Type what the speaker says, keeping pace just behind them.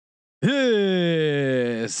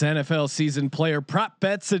This NFL season player prop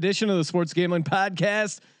bets edition of the Sports Gambling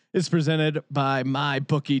Podcast is presented by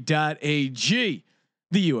MyBookie.ag.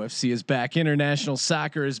 The UFC is back, international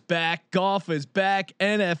soccer is back, golf is back,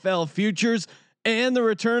 NFL futures, and the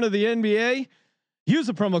return of the NBA. Use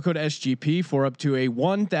the promo code SGP for up to a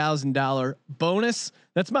 $1,000 bonus.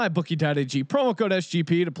 That's MyBookie.ag. Promo code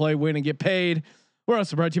SGP to play, win, and get paid. We're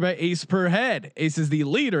also brought to you by Ace Per Head. Ace is the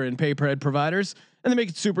leader in pay per head providers, and they make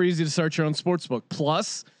it super easy to start your own sportsbook.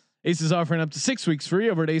 Plus, Ace is offering up to 6 weeks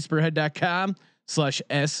free over at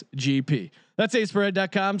aceperhead.com/SGP. That's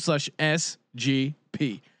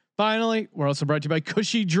aceperhead.com/SGP. Finally, we're also brought to you by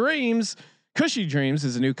Cushy Dreams. Cushy Dreams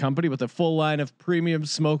is a new company with a full line of premium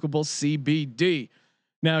smokable CBD.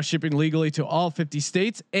 Now shipping legally to all 50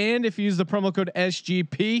 states. And if you use the promo code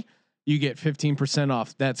SGP, you get 15%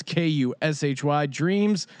 off. That's KUSHY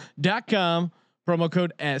dreams.com. Promo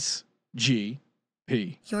code SGP.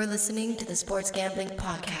 You're listening to the Sports Gambling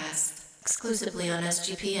Podcast, exclusively on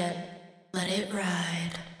SGPN. Let it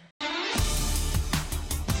ride.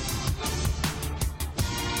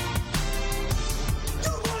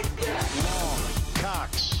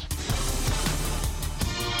 Cox.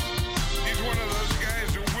 He's one of those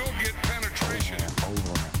guys who will get penetration.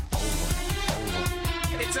 Over.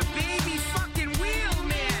 It's a baby fucking wheel,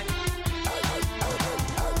 man.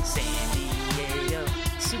 San Diego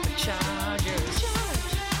Superchargers.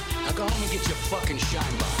 Now go home and get your fucking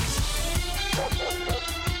shine box.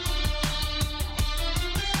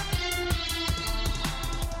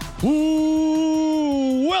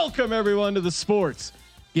 Ooh, welcome everyone to the Sports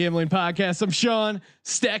Gambling Podcast. I'm Sean,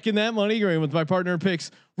 stacking that money green with my partner in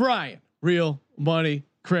picks, Ryan, Real Money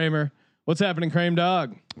Kramer. What's happening, Kramer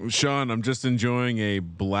Dog? Sean, I'm just enjoying a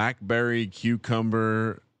blackberry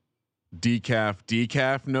cucumber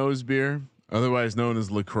decaf nose beer, otherwise known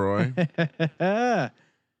as LaCroix. How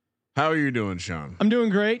are you doing, Sean? I'm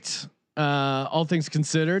doing great. All things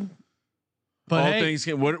considered. But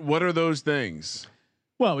what are those things?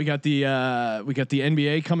 Well, we got the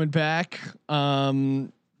NBA coming back.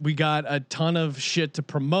 We got a ton of shit to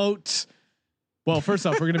promote. Well, first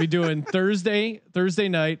off, we're going to be doing Thursday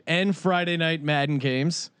night and Friday night Madden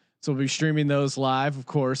games. So we'll be streaming those live, of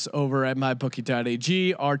course, over at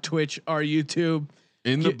mybookie.ag, our Twitch, our YouTube.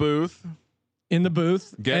 In the booth.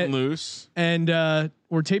 Getting loose. And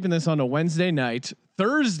we're taping this on a Wednesday night.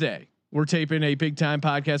 Thursday, we're taping a big time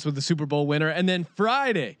podcast with the Super Bowl winner. And then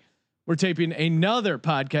Friday, we're taping another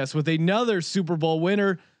podcast with another Super Bowl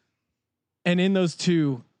winner. And in those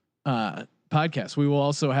two podcasts, we will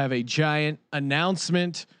also have a giant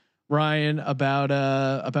announcement, Ryan, about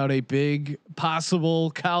a big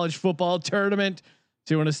possible college football tournament.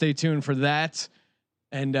 So you want to stay tuned for that.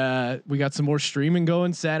 And we got some more streaming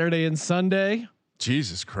going Saturday and Sunday.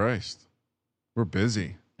 Jesus Christ, we're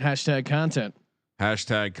busy. Hashtag content.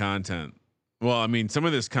 Well, I mean, some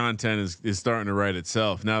of this content is starting to write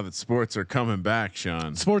itself now that sports are coming back,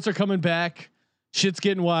 Sean. Sports are coming back. Shit's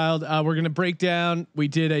getting wild. We're going to break down. We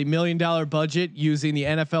did $1 million budget using the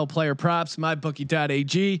NFL player props.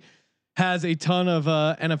 MyBookie.ag has a ton of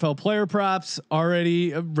NFL player props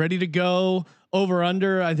already ready to go. Over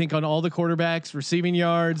under, I think, on all the quarterbacks, receiving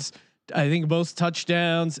yards, I think most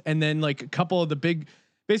touchdowns, and then like a couple of the big.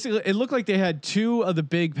 Basically, it looked like they had two of the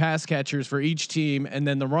big pass catchers for each team, and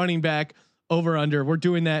then the running back. Over under. We're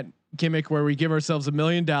doing that gimmick where we give ourselves $1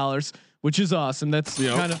 million, which is awesome. That's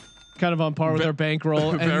kind of on par with our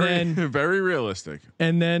bankroll. And then very realistic.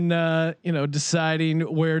 And then deciding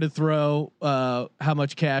where to throw how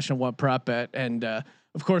much cash and what prop bet. And of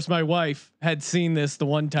course, my wife had seen this the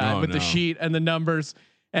one time the sheet and the numbers,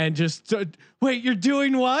 and just wait. You're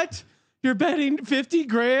doing what? You're betting 50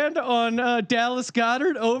 grand on Dallas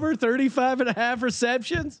Goedert over 35.5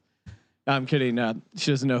 receptions. I'm kidding.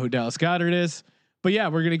 She doesn't know who Dallas Goedert is, but yeah,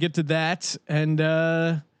 we're going to get to that. And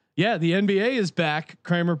the NBA is back.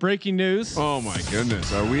 Kramer, breaking news. Oh my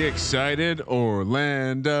goodness. Are we excited?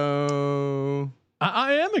 Orlando.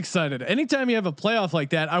 I am excited. Anytime you have a playoff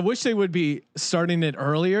like that, I wish they would be starting it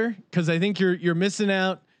earlier, because I think you're missing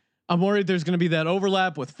out. I'm worried there's going to be that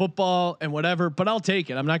overlap with football and whatever, but I'll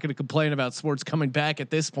take it. I'm not going to complain about sports coming back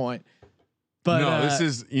at this point. But no, this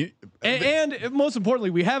is, and most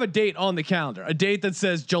importantly, we have a date on the calendar, a date that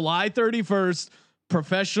says July 31st,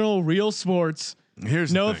 professional real sports.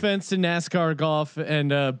 Here's no offense to NASCAR, golf,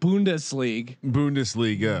 and Bundesliga.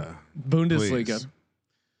 Please.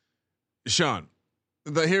 Sean,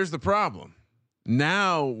 here's the problem.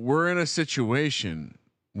 Now we're in a situation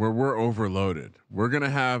where we're overloaded. We're going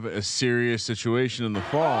to have a serious situation in the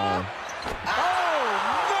fall.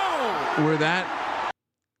 Oh no! Where that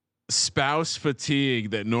spouse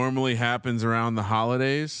fatigue that normally happens around the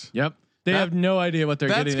holidays. Yep. They have no idea what they're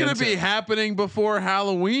getting into. That's going to be happening before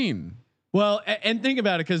Halloween. Well, and think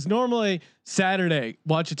about it, because normally Saturday,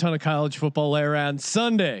 watch a ton of college football lay around.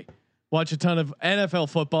 Sunday, watch a ton of NFL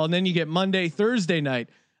football, and then you get Monday, Thursday night.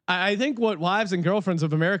 I think what wives and girlfriends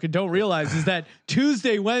of America don't realize is that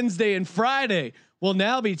Tuesday, Wednesday, and Friday will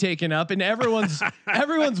now be taken up, and everyone's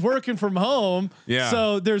working from home. Yeah.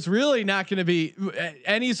 So there's really not going to be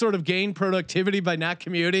any sort of gain productivity by not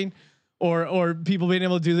commuting. Or people being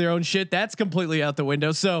able to do their own shit. That's completely out the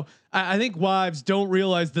window. So I think wives don't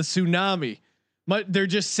realize the tsunami. They're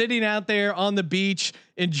just sitting out there on the beach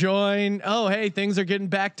enjoying. Oh, hey, things are getting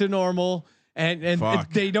back to normal, and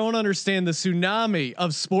they don't understand the tsunami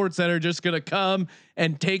of sports that are just going to come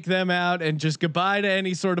and take them out, and just goodbye to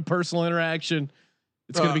any sort of personal interaction.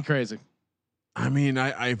 It's going to be crazy. I mean,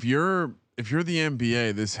 if you're the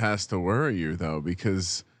NBA, this has to worry you though,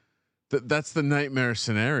 because that's the nightmare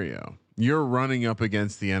scenario. You're running up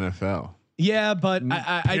against the NFL. Yeah, but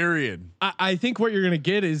I think what you're going to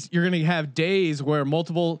get is you're going to have days where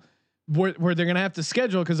where they're going to have to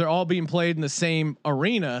schedule, because they're all being played in the same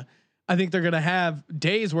arena. I think they're going to have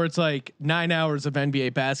days where it's like 9 hours of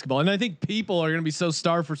NBA basketball. And I think people are going to be so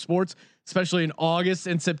starved for sports, especially in August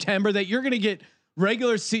and September, that you're going to get you're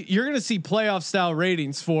going to see playoff style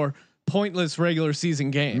ratings for pointless regular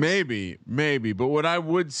season games. Maybe. But what I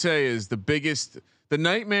would say is the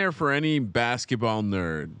nightmare for any basketball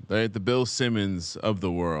nerd, right? The Bill Simmons of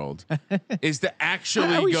the world, is to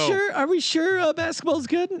actually Are we sure basketball's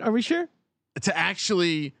good? Are we sure? To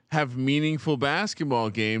actually have meaningful basketball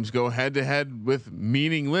games go head to head with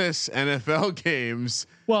meaningless NFL games.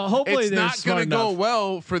 Well, hopefully it's not going to go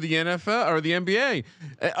well for the NFL or the NBA.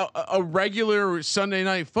 A regular Sunday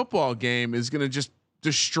night football game is going to just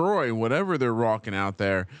destroy whatever they're rocking out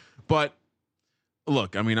there. But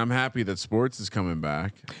look, I mean, I'm happy that sports is coming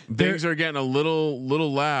back. Things are getting a little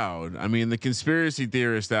loud. I mean, the conspiracy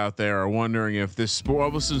theorists out there are wondering if all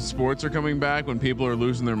of a sudden sports are coming back when people are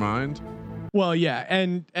losing their mind. Well, yeah,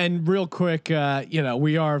 and real quick,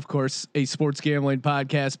 we are of course a sports gambling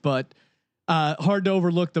podcast, but hard to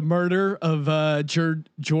overlook the murder of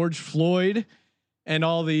George Floyd and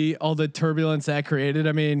all the turbulence that created.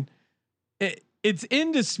 I mean, it's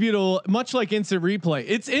indisputable, much like instant replay.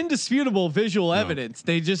 It's indisputable visual evidence.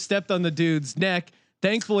 They just stepped on the dude's neck.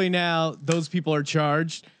 Thankfully, now those people are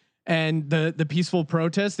charged. And the peaceful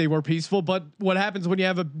protests, they were peaceful. But what happens when you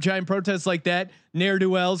have a giant protest like that?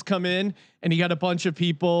 Ne'er-do-wells come in, and you got a bunch of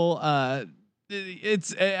people.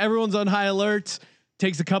 Everyone's on high alert.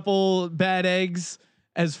 Takes a couple bad eggs.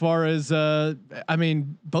 As far as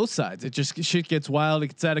both sides. It just shit gets wild. It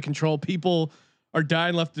gets out of control. People are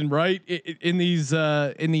dying left and right in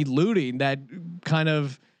the looting that kind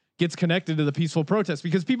of gets connected to the peaceful protest,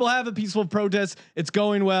 because people have a peaceful protest. It's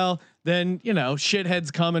going well. Then,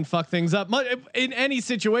 shitheads come and fuck things up. In any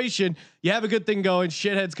situation, you have a good thing going,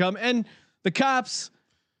 shitheads come, and the cops.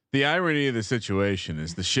 The irony of the situation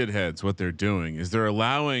is the shitheads, what they're doing is they're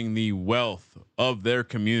allowing the wealth of their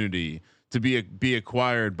community to be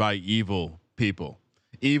acquired by evil people.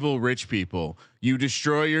 Evil rich people. You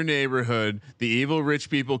destroy your neighborhood. The evil rich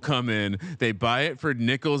people come in. They buy it for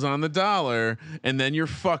nickels on the dollar, and then you're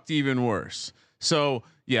fucked even worse. So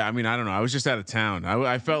yeah, I mean, I don't know. I was just out of town.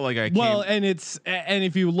 I felt like and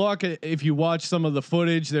if you watch some of the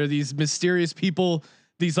footage, there are these mysterious people,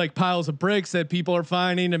 these like piles of bricks that people are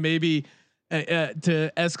finding, and maybe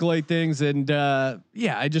to escalate things. And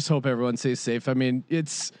I just hope everyone stays safe. I mean,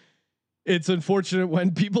 it's unfortunate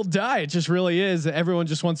when people die. It just really is. Everyone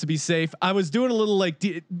just wants to be safe. I was doing a little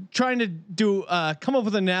trying to come up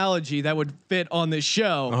with an analogy that would fit on this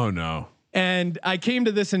show. Oh no. And I came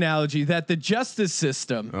to this analogy that the justice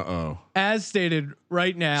system, as stated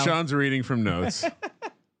right now, Sean's reading from notes.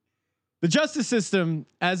 The justice system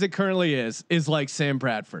as it currently is like Sam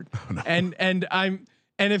Bradford. Oh, no. And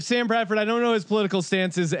if Sam Bradford, I don't know his political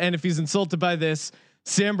stances, and if he's insulted by this,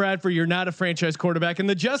 Sam Bradford, you're not a franchise quarterback, and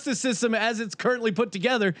the justice system as it's currently put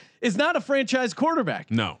together is not a franchise quarterback.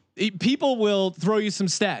 No, people will throw you some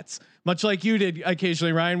stats, much like you did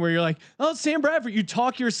occasionally, Ryan, where you're like, "Oh, Sam Bradford," you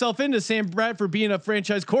talk yourself into Sam Bradford being a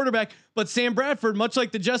franchise quarterback, but Sam Bradford, much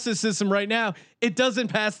like the justice system right now, it doesn't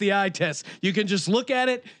pass the eye test. You can just look at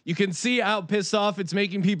it, you can see how pissed off it's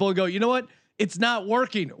making people go, you know what? It's not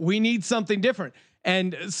working. We need something different.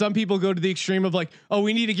 And some people go to the extreme of like, oh,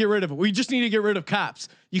 we need to get rid of it. We just need to get rid of cops.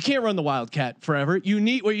 You can't run the Wildcat forever. What you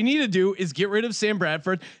need to do is get rid of Sam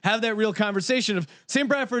Bradford, have that real conversation of Sam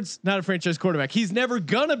Bradford's not a franchise quarterback. He's never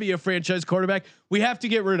gonna be a franchise quarterback. We have to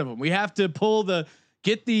get rid of him. We have to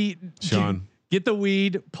get the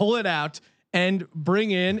weed, pull it out, and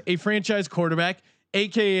bring in a franchise quarterback,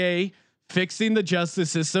 aka fixing the justice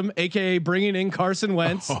system, aka bringing in Carson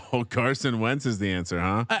Wentz. Oh, Carson Wentz is the answer,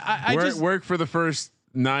 huh? I just work for the first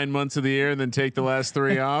 9 months of the year and then take the last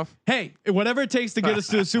 3 off. Hey, whatever it takes to get us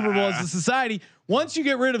to a Super Bowl as a society. Once you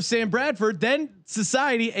get rid of Sam Bradford, then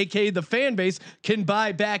society, aka the fan base, can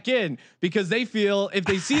buy back in because they feel if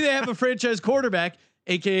they see they have a franchise quarterback,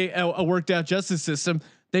 aka a worked out justice system,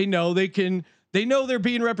 they know they can. They know they're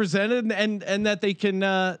being represented and that they can.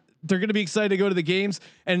 They're going to be excited to go to the games,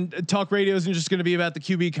 and talk radio isn't just going to be about the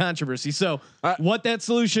QB controversy. So what that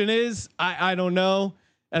solution is, I don't know.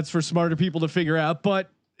 That's for smarter people to figure out, but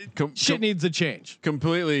shit needs a change.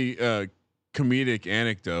 Completely comedic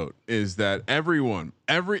anecdote is that anyone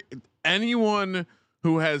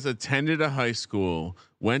who has attended a high school,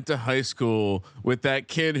 went to high school with that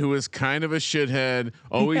kid who was kind of a shithead,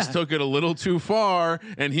 always took it a little too far,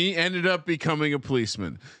 and he ended up becoming a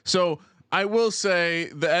policeman. So I will say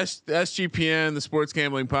the SGPN, the Sports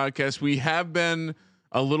Gambling Podcast, we have been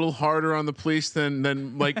a little harder on the police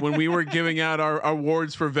than like when we were giving out our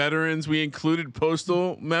awards for veterans, we included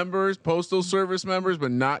postal service members,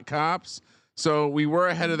 but not cops. So we were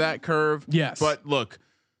ahead of that curve. Yes. But look,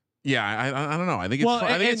 yeah, I don't know. I think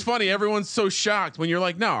it's funny. Everyone's so shocked when you're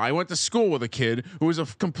like, no, I went to school with a kid who was a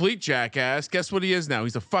complete jackass. Guess what he is now?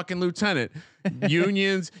 He's a fucking lieutenant.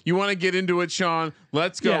 Unions. You want to get into it, Sean?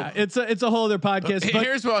 Let's go. Yeah, it's a whole other podcast.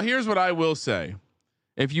 Here's what I will say.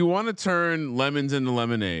 If you want to turn lemons into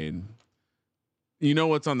lemonade, you know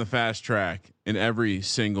what's on the fast track in every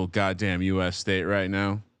single goddamn U.S. state right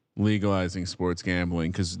now? Legalizing sports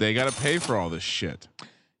gambling, because they got to pay for all this shit.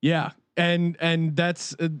 Yeah, and that's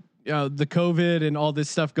the COVID and all this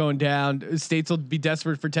stuff going down. States will be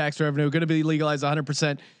desperate for tax revenue. Going to be legalized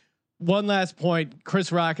 100%. One last point.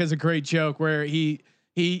 Chris Rock has a great joke where he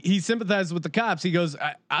sympathizes with the cops. He goes,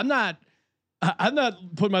 I'm not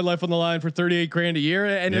putting my life on the line for 38 grand a year.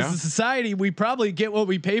 And as a society, we probably get what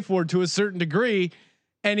we pay for to a certain degree.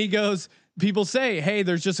 And he goes, people say, hey,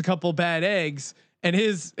 there's just a couple bad eggs. And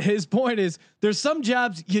his point is there's some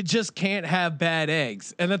jobs you just can't have bad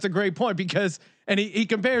eggs. And that's a great point because, and he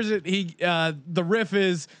compares it. The riff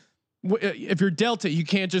is, if you're Delta, you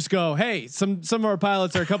can't just go, hey, some of our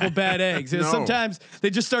pilots are a couple bad eggs. No. Sometimes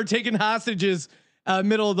they just start taking hostages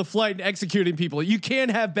middle of the flight and executing people. You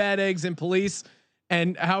can't have bad eggs in police,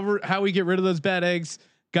 and how we get rid of those bad eggs,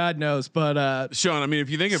 God knows. But Sean, I mean,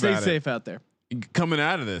 if you think about it, stay safe out there. Coming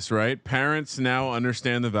out of this, right? Parents now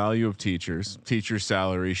understand the value of teachers. Teachers'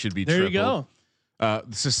 salary should be There tripled. you go.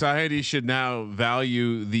 Society should now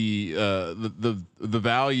value the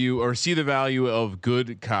value or see the value of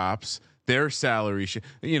good cops. Their salary should,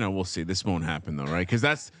 we'll see. This won't happen though, right? Because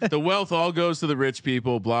that's the wealth all goes to the rich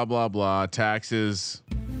people. Blah blah blah. Taxes.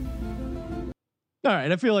 All right,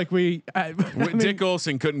 I feel like Dick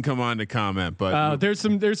Olson couldn't come on to comment, but there's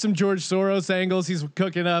some George Soros angles he's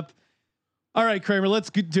cooking up. All right, Kramer, let's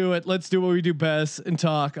do it. Let's do what we do best and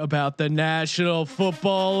talk about the National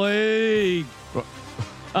Football League.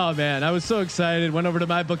 Oh man, I was so excited. Went over to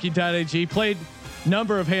mybookie.ag, played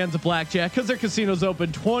number of hands of blackjack because their casino's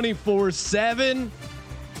open 24/7.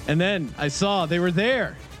 And then I saw they were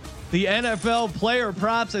there. The NFL player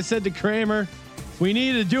props. I said to Kramer, we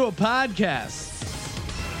need to do a podcast.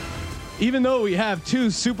 Even though we have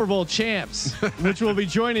 2 Super Bowl champs, which will be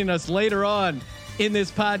joining us later on in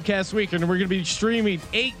this podcast week, and we're going to be streaming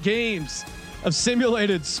 8 games of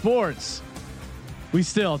simulated sports. We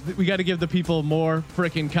got to give the people more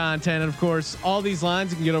freaking content. And of course, all these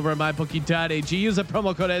lines you can get over at mybookie.ag. Use a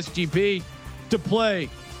promo code SGP to play,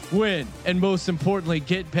 win, and most importantly,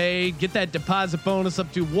 get paid. Get that deposit bonus up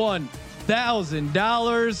to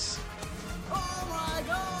 $1,000.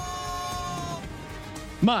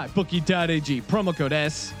 mybookie.ag, promo code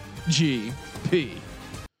SGP.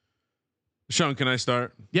 Sean, can I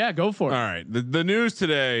start? Yeah, go for it. All right. The news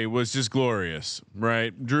today was just glorious,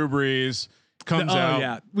 right? Drew Brees comes out.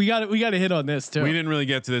 Yeah, we got to hit on this too. We didn't really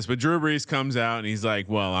get to this, but Drew Brees comes out and he's like,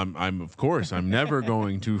 "Well, I'm of course I'm never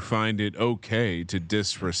going to find it okay to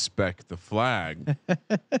disrespect the flag."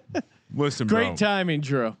 Listen, great timing,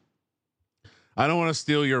 Drew. I don't want to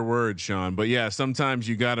steal your words, Sean, but yeah, sometimes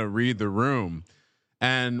you got to read the room.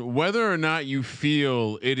 And whether or not you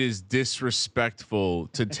feel it is disrespectful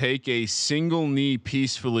to take a single knee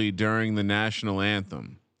peacefully during the national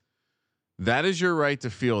anthem, that is your right to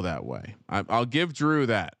feel that way. I'll give Drew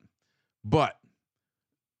that. But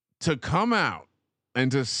to come out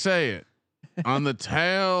and to say it on the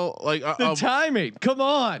tail, like the timing, come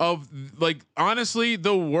on, of like, honestly,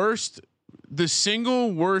 the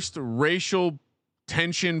single worst racial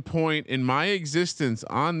tension point in my existence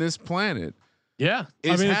on this planet. Yeah,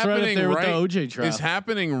 is I mean, it's right up happening there with right. the OJ trial. Is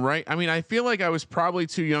happening right. I mean, I feel like I was probably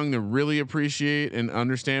too young to really appreciate and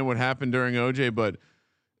understand what happened during OJ, but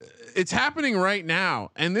it's happening right now.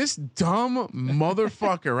 And this dumb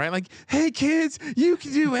motherfucker, right? Like, hey kids, you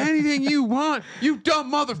can do anything you want. You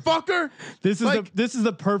dumb motherfucker. This is like, this is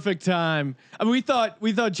the perfect time. I mean, we thought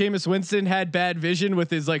Jameis Winston had bad vision with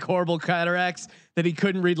his like horrible cataracts that he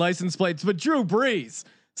couldn't read license plates, but Drew Brees,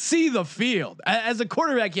 see the field. As a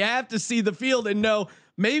quarterback, you have to see the field and know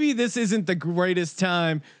maybe this isn't the greatest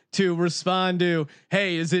time to respond to,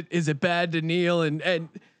 hey, is it bad to kneel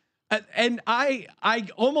and I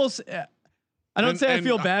almost I don't say I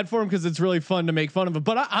feel bad for him because it's really fun to make fun of him,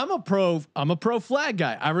 but I'm a pro flag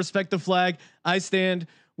guy. I respect the flag. I stand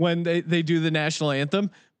when they do the national anthem,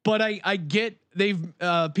 but I get they've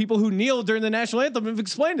people who kneel during the national anthem have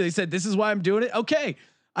explained it. They said this is why I'm doing it. Okay.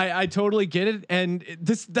 I totally get it. And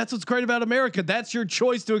that's what's great about America. That's your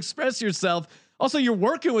choice to express yourself. Also, you're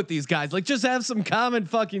working with these guys. Like, just have some common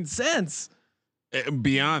fucking sense.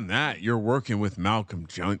 Beyond that, you're working with Malcolm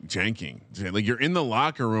Jenkins. Like, you're in the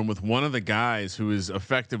locker room with one of the guys who is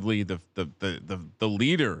effectively the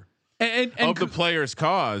leader of the players'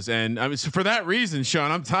 cause. And I mean, so for that reason, Sean,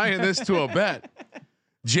 I'm tying this to a bet.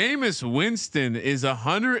 Jameis Winston is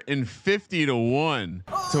 150 to 1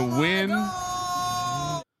 to win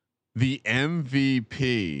the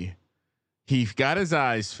MVP. He got his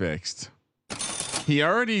eyes fixed. He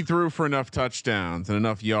already threw for enough touchdowns and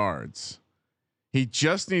enough yards. He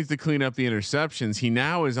just needs to clean up the interceptions. He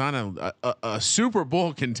now is on a Super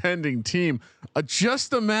Bowl contending team.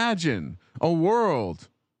 Just imagine a world.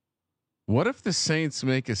 What if the Saints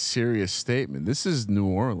make a serious statement? This is New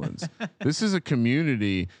Orleans. This is a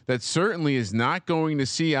community that certainly is not going to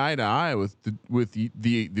see eye to eye with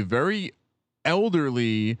the very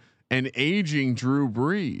elderly and aging Drew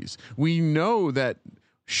Brees. We know that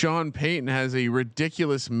Sean Payton has a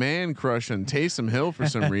ridiculous man crush on Taysom Hill for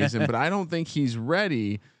some reason, but I don't think he's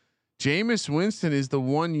ready. Jameis Winston is the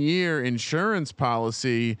 1 year insurance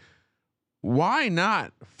policy. Why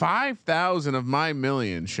not 5,000 of my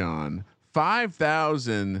million, Sean?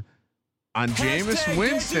 5,000 on Jameis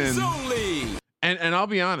Winston. And I'll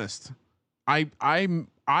be honest,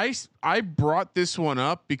 I brought this one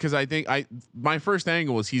up because I think my first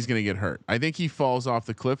angle was he's going to get hurt. I think he falls off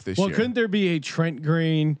the cliff this year. Well, couldn't there be a Trent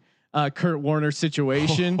Green, Kurt Warner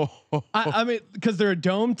situation? I mean, because they're a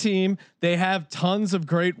dome team, they have tons of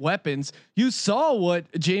great weapons. You saw what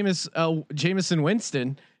Jameson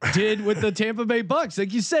Winston did with the Tampa Bay Bucks.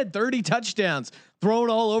 Like you said, 30 touchdowns, thrown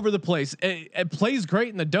all over the place. It plays great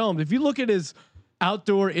in the dome. If you look at his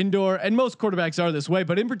outdoor, indoor, and most quarterbacks are this way,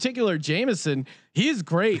 but in particular, Jameson, he's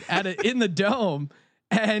great at it in the dome.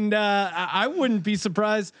 And I wouldn't be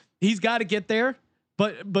surprised. He's got to get there,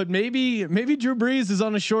 but maybe Drew Brees is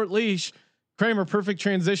on a short leash. Kramer, perfect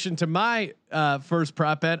transition to my first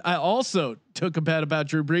prop bet. I also took a bet about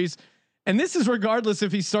Drew Brees, and this is regardless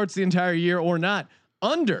if he starts the entire year or not.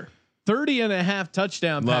 Under 30.5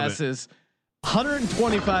 touchdown passes,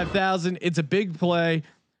 125,000. It's a big play,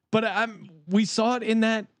 but we saw it in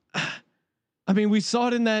that. I mean, we saw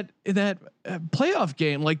it in that playoff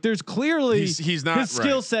game. Like, there's clearly he's not, his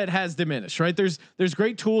skill set has diminished. Right? There's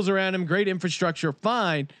great tools around him, great infrastructure,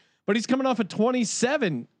 fine, but he's coming off a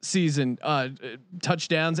 27 season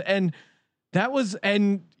touchdowns, and that was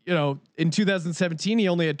in 2017 he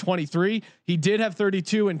only had 23. He did have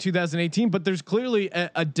 32 in 2018, but there's clearly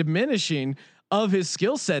a diminishing of his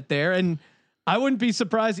skill set there, and I wouldn't be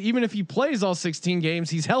surprised even if he plays all 16 games.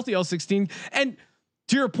 He's healthy all 16, and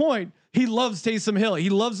to your point, he loves Taysom Hill. He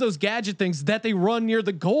loves those gadget things that they run near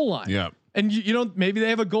the goal line. Yeah. And maybe they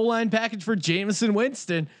have a goal line package for Jameson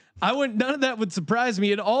Winston. None of that would surprise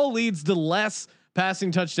me. It all leads to less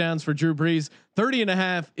passing touchdowns for Drew Brees.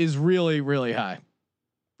 30.5 is really, really high.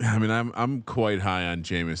 I mean, I'm quite high on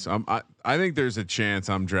Jameis. I think there's a chance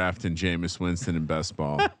I'm drafting Jameis Winston in best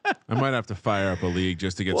ball. I might have to fire up a league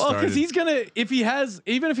just to get started. Well, because he's gonna,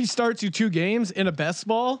 even if he starts you 2 games in a best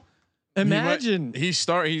ball, imagine he's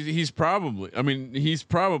probably. I mean, he's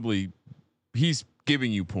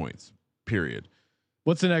giving you points. Period.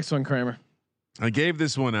 What's the next one, Kramer? I gave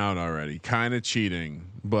this one out already, kind of cheating,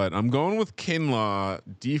 but I'm going with Kinlaw,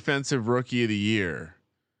 defensive rookie of the year.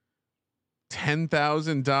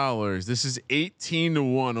 $10,000. This is 18 to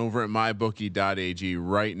 1 over at mybookie.ag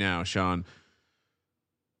right now, Sean.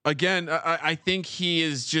 Again, I think he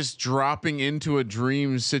is just dropping into a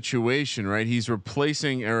dream situation, right? He's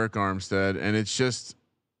replacing Eric Armstead, and it's just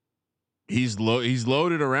he's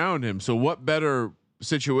loaded around him. So what better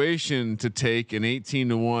situation to take an 18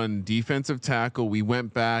 to 1 defensive tackle? We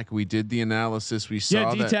went back, we did the analysis, we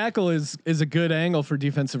saw D tackle is a good angle for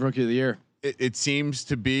defensive rookie of the year. it seems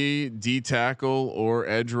to be D tackle or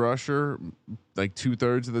edge rusher like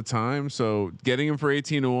 2/3 of the time. So getting him for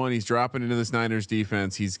 18-1, he's dropping into this Niners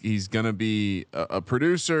defense. He's gonna be a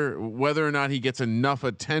producer. Whether or not he gets enough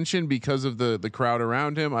attention because of the crowd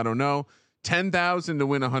around him, I don't know. 10,000 to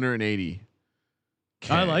win 180.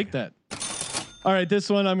 I like that. All right, this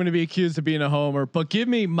one I'm going to be accused of being a homer, but give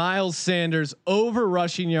me Miles Sanders over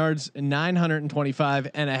rushing yards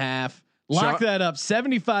 925.5. Lock that up.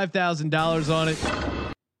 $75,000 on it.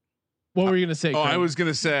 What were you gonna say? Oh, I was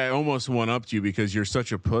gonna say I almost one-upped you because you're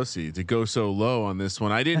such a pussy to go so low on this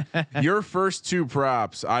one. I didn't. Your first two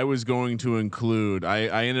props I was going to include.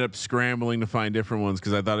 I ended up scrambling to find different ones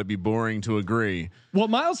because I thought it'd be boring to agree. Well,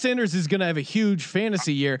 Miles Sanders is gonna have a huge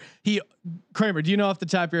fantasy year. Kramer, do you know off the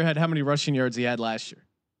top of your head how many rushing yards he had last year?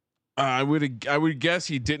 I would guess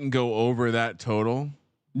he didn't go over that total.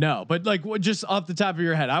 No, but like just off the top of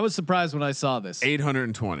your head, I was surprised when I saw this.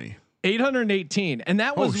 820. 818, and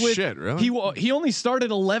that was with shit, really? He only started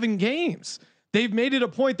 11 games. They've made it a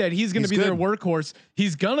point that he's going to be their workhorse.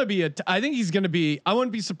 He's going to be I think he's going to be. I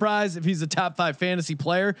wouldn't be surprised if he's a top 5 fantasy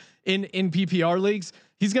player in PPR leagues.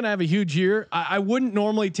 He's going to have a huge year. I wouldn't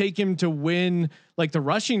normally take him to win like the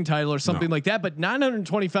rushing title or something like that, but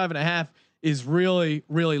 925.5 is really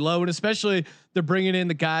low, and especially they're bringing in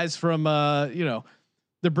the guys from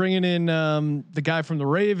they're bringing in the guy from the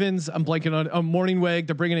Ravens. I'm blanking on Morningweg.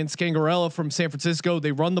 They're bringing in Scangarello from San Francisco.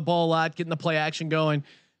 They run the ball a lot, getting the play action going.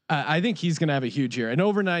 I think he's going to have a huge year, and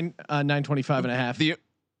over 925.5.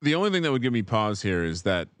 The only thing that would give me pause here is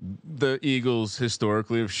that the Eagles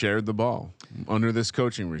historically have shared the ball under this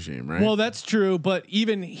coaching regime, right? Well, that's true, but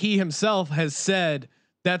even he himself has said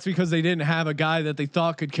that's because they didn't have a guy that they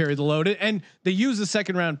thought could carry the load. And they used a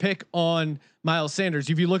 2nd round pick on Miles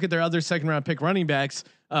Sanders. If you look at their other 2nd round pick running backs,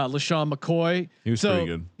 LaShawn McCoy, he was pretty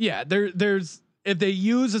good. Yeah, there's if they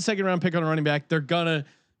use a 2nd round pick on a running back, they're gonna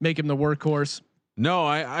make him the workhorse. No,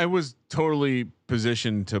 I was totally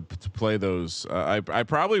positioned to play those. I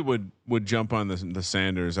probably would jump on the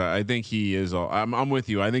Sanders. I think he is. I'm with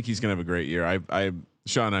you. I think he's gonna have a great year.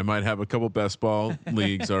 Sean, I might have a couple best ball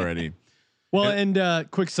leagues already. Well, and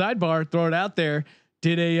quick sidebar, throw it out there.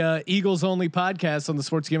 Did a Eagles only podcast on the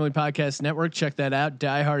Sports Gambling Podcast Network. Check that out.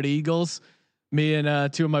 Die Hard Eagles. Me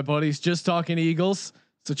and 2 of my buddies just talking Eagles.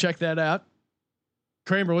 So check that out.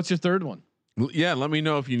 Kramer, what's your third one? Yeah, let me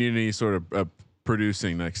know if you need any sort of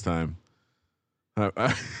producing next time.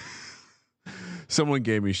 Someone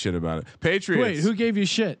gave me shit about it. Patriots. Wait, who gave you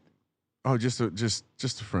shit? Oh, just a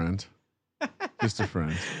friend. Just a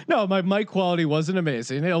friend. No, my mic quality wasn't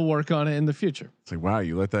amazing. He'll work on it in the future. It's like, wow,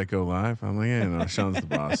 you let that go live? I'm like, yeah, no, Sean's the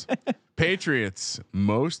boss. Patriots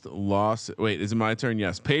most loss. Wait, is it my turn?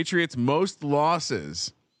 Yes. Patriots most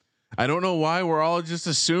losses. I don't know why we're all just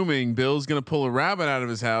assuming Bill's gonna pull a rabbit out of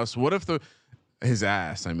his house. What if his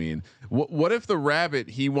ass? I mean, what if the rabbit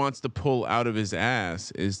he wants to pull out of his ass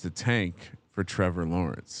is the tank for Trevor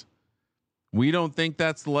Lawrence? We don't think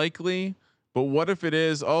that's likely. But what if it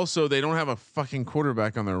is? Also, they don't have a fucking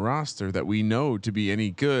quarterback on their roster that we know to be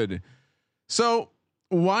any good. So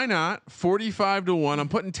why not 45-1? I'm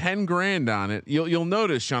putting 10 grand on it. You'll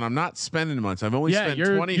notice, Sean, I'm not spending much. I've only spent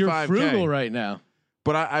 25K. You're frugal right now.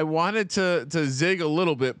 But I wanted to zig a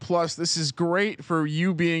little bit. Plus, this is great for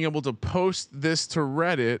you being able to post this to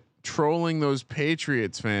Reddit, trolling those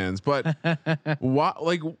Patriots fans. But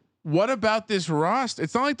what about this roster?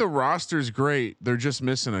 It's not like the roster's great. They're just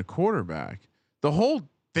missing a quarterback. The whole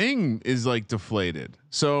thing is like deflated.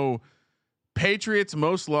 So Patriots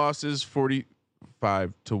most losses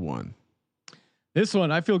 45-1. This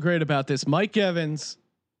one, I feel great about this. Mike Evans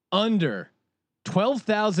under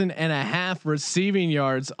 12,500 receiving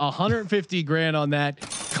yards, 150 grand on that.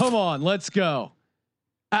 Come on, let's go.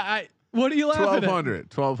 What are you laughing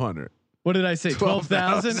 1,200. What did I say?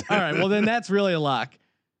 12,000. All right. Well, then that's really a lock.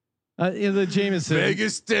 The Jameson.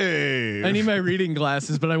 Vegas Dave. I need my reading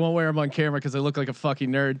glasses, but I won't wear them on camera because I look like a fucking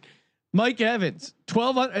nerd. Mike Evans,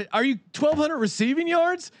 1,200. Are you 1,200 receiving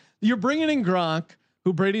yards? You're bringing in Gronk,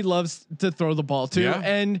 who Brady loves to throw the ball to,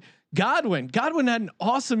 and Godwin. Godwin had an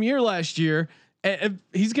awesome year last year.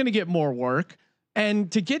 He's going to get more work,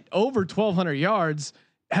 and to get over 1,200 yards.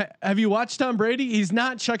 Have you watched Tom Brady? He's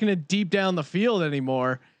not chucking it deep down the field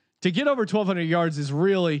anymore. To get over 1,200 yards is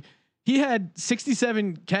really. He had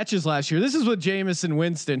 67 catches last year. This is with Jameis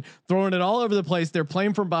Winston throwing it all over the place. They're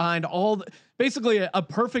playing from behind. Basically a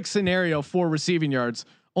perfect scenario for receiving yards.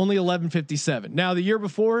 Only 1157. Now the year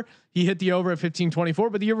before he hit the over at 1524,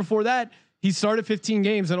 but the year before that he started 15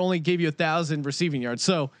 games and only gave you 1,000 receiving yards.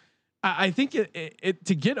 So I think it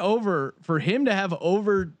to get over for him to have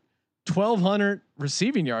over 1,200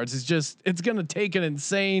 receiving yards is just it's going to take an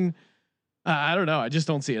insane I don't know. I just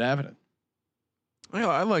don't see it happening.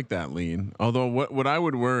 I like that lean. Although what I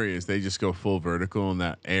would worry is they just go full vertical and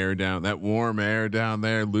that warm air down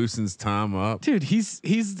there loosens Tom up. Dude, he's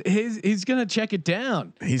gonna check it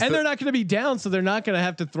down, they're not gonna be down, so they're not gonna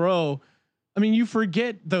have to throw. I mean, you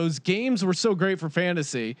forget those games were so great for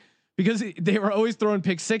fantasy because they were always throwing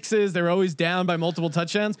pick sixes. They were always down by multiple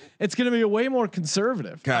touchdowns. It's gonna be a way more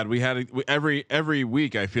conservative. God, we had every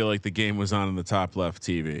week. I feel like the game was on in the top left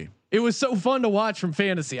TV. It was so fun to watch from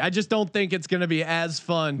fantasy. I just don't think it's going to be as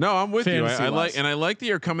fun. No, I'm with you. I like that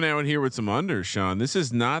you're coming out here with some unders, Sean. This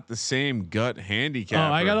is not the same gut handicap.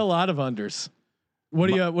 Oh, I got a lot of unders. What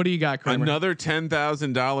do you got, Kramer? Another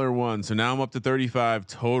 $10,000 one. So now I'm up to 35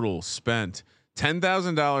 total spent.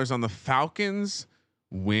 $10,000 on the Falcons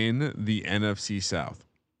win the NFC South.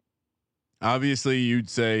 Obviously, you'd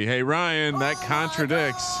say, "Hey Ryan, that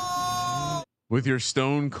contradicts." With your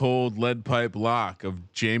stone cold lead pipe lock of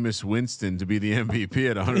Jameis Winston to be the MVP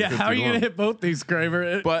at 151. Yeah, how are you going to hit both these,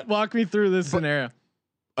 Kramer? But walk me through this scenario.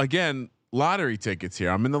 Again, lottery tickets here.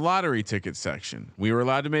 I'm in the lottery ticket section. We were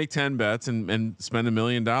allowed to make 10 bets and spend $1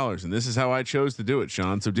 million, and this is how I chose to do it,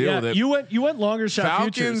 Sean. So deal with it. You went longer shot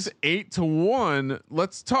Falcons futures. 8-1.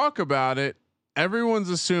 Let's talk about it. Everyone's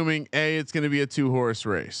assuming it's going to be a 2-horse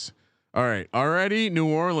race. All right, already New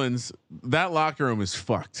Orleans. That locker room is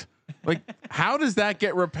fucked. Like, how does that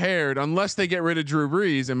get repaired unless they get rid of Drew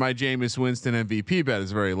Brees? And my Jameis Winston MVP bet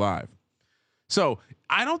is very live. So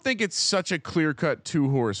I don't think it's such a clear cut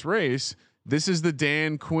 2-horse race. This is the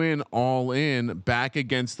Dan Quinn all in back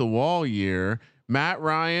against the wall year. Matt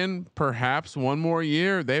Ryan, perhaps one more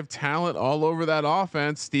year. They have talent all over that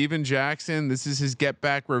offense. Steven Jackson, this is his get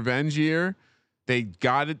back revenge year. They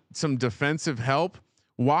got some defensive help.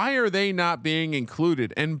 Why are they not being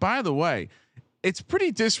included? And by the way, it's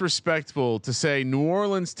pretty disrespectful to say New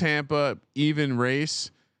Orleans, Tampa, even race,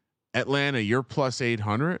 Atlanta, you're plus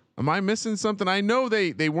 800. Am I missing something? I know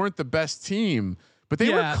they weren't the best team, but they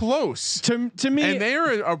were close to me, and they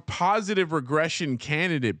are a positive regression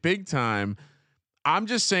candidate, big time. I'm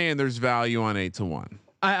just saying there's value on 8-1.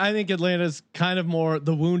 I think Atlanta's kind of more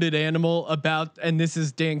the wounded animal and this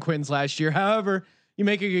is Dan Quinn's last year. However, you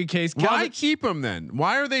make a good case. Why keep him then?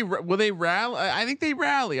 Why are they? Will they rally? I think they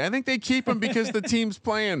rally. I think they keep him because the team's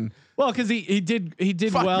playing. Well, because he did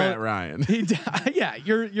Fuck well. Matt Ryan. Yeah,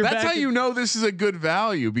 you're. That's how you know this is a good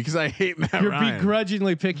value because I hate Matt Ryan. You're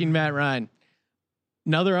begrudgingly picking Matt Ryan.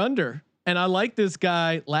 Another under, and I like this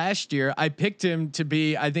guy. Last year, I picked him to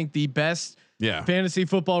be, I think, the best. Fantasy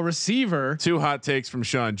football receiver. 2 hot takes from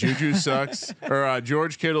Sean. Juju sucks, or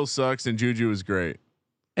George Kittle sucks, and Juju is great.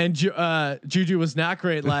 And Juju was not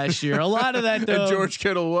great last year. A lot of that, though. And George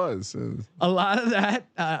Kittle was. A lot of that.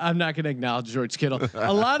 I'm not going to acknowledge George Kittle.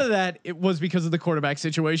 A lot of that it was because of the quarterback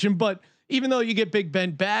situation. But even though you get Big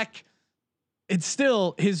Ben back, it's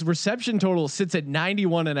still his reception total sits at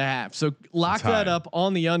 91.5. So lock that up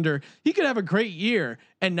on the under. He could have a great year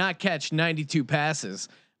and not catch 92 passes.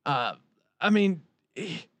 I mean,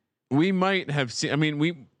 we might have seen. I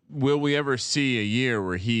mean, will we ever see a year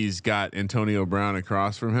where he's got Antonio Brown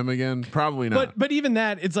across from him again? Probably not. But even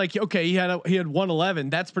that, it's like, okay, he had 111.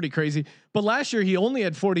 That's pretty crazy. But last year he only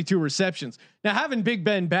had 42 receptions. Now having Big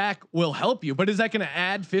Ben back will help you, but is that going to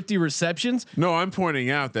add 50 receptions? No, I'm pointing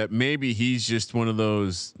out that maybe he's just one of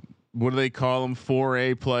those. What do they call them?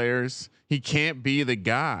 4A players. He can't be the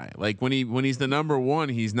guy. Like when he's the number 1,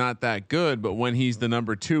 he's not that good. But when he's the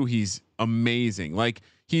number 2, he's amazing. Like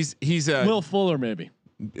he's a Will Fuller maybe.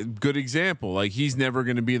 Good example. Like he's never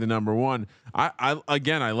going to be the number 1. I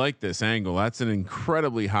like this angle. That's an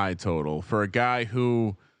incredibly high total for a guy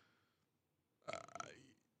who,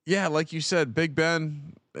 like you said, Big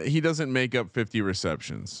Ben, he doesn't make up 50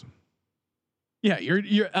 receptions. Yeah,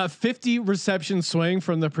 you're a 50 reception swing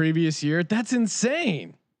from the previous year. That's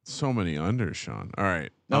insane. So many unders, Sean. All right.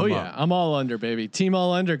 I'm all under, baby. Team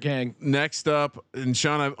all under, gang. Next up, and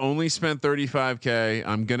Sean, I've only spent 35K.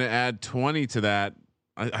 I'm gonna add 20 to that.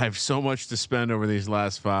 I have so much to spend over these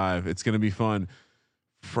last 5. It's gonna be fun.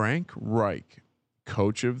 Frank Reich,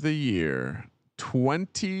 Coach of the Year,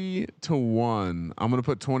 20-1. I'm gonna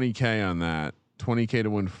put 20K on that. 20K to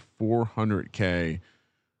win 400K.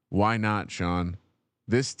 Why not, Sean?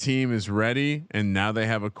 This team is ready, and now they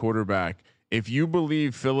have a quarterback. If you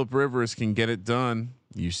believe Phillip Rivers can get it done,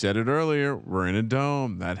 you said it earlier, we're in a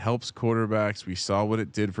dome. That helps quarterbacks. We saw what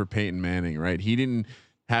it did for Peyton Manning, right? He didn't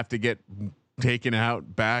have to get taken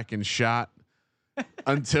out back and shot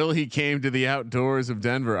until he came to the outdoors of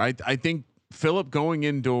Denver. I think Phillip going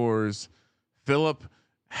indoors, Phillip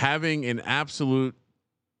having an absolute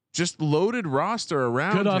just loaded roster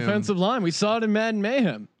around good him. Offensive line. We saw it in Madden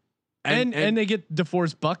Mayhem. and they get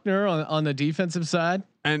DeForest Buckner on the defensive side.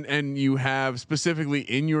 And you have specifically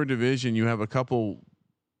in your division, you have a couple,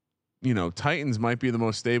 Titans might be the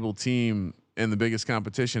most stable team in the biggest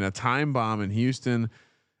competition, a time bomb in Houston.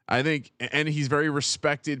 I think, and he's very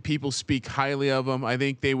respected. People speak highly of him. I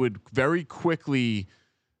think they would very quickly,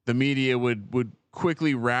 the media would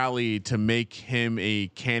quickly rally to make him a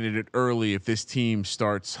candidate early if this team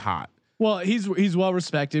starts hot. Well, he's well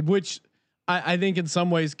respected, which I think in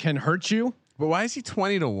some ways can hurt you. But why is he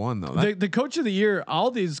 20-1 though? The coach of the year,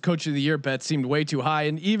 all these coach of the year bets seemed way too high.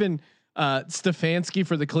 And even Stefanski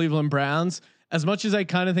for the Cleveland Browns, as much as I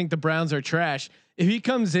kind of think the Browns are trash, if he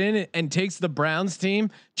comes in and takes the Browns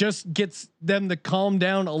team, just gets them to calm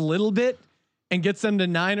down a little bit and gets them to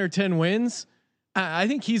 9 or 10 wins, I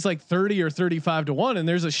think he's like 30 or 35-1. And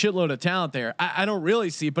there's a shitload of talent there. I don't really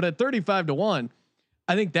see, but at 35-1,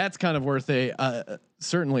 I think that's kind of worth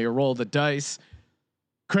certainly a roll of the dice.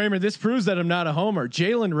 Kramer, this proves that I'm not a homer.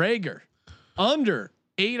 Jalen Reagor under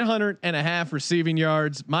 800.5 receiving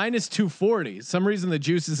yards, minus 240. Some reason the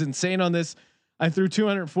juice is insane on this. I threw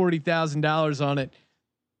 $240,000 on it.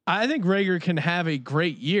 I think Reagor can have a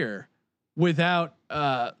great year without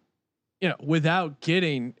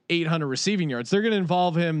getting 800 receiving yards. They're going to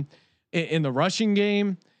involve him in the rushing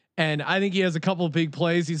game. And I think he has a couple of big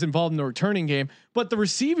plays. He's involved in the returning game, but the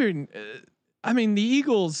receiving, the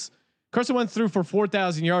Eagles, Carson Wentz threw for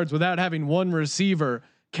 4,000 yards without having one receiver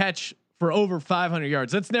catch for over 500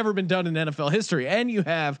 yards. That's never been done in NFL history. And you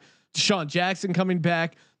have Deshaun Jackson coming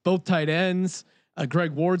back, both tight ends.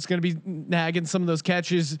 Greg Ward's going to be nagging some of those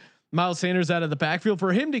catches. Miles Sanders out of the backfield.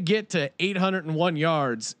 For him to get to 801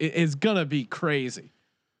 yards is going to be crazy.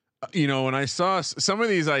 When I saw some of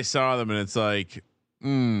these, I saw them and it's like,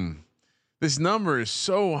 this number is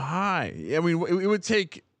so high. I mean, it would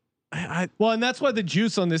take. Well, and that's why the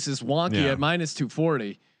juice on this is wonky at minus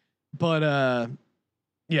 240. But I'm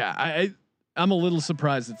a little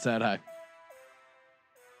surprised it's that high.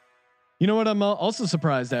 You know what? I'm also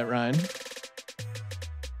surprised at, Ryan,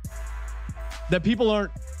 that people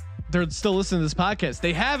they're still listening to this podcast.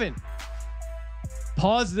 They haven't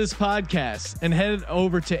paused this podcast and headed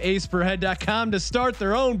over to aceperhead.com to start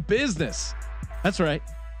their own business. That's right.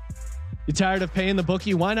 You tired of paying the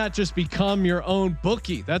bookie? Why not just become your own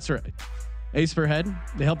bookie? That's right. Ace per Head.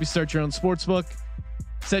 They help you start your own sports book,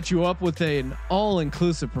 set you up with an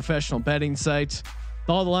all-inclusive professional betting site.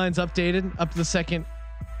 All the lines updated up to the second.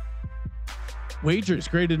 Wagers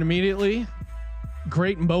graded immediately.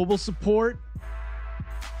 Great mobile support.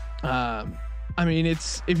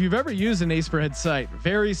 It's if you've ever used an Ace per Head site,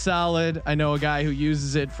 very solid. I know a guy who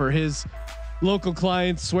uses it for his local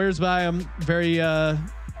clients, swears by them. Very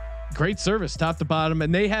great service, top to bottom,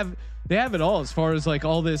 and they have it all as far as like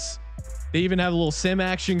all this. They even have a little sim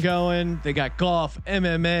action going. They got golf,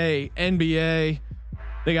 MMA, NBA.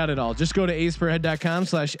 They got it all. Just go to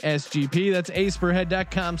aceperhead.com/SGP. That's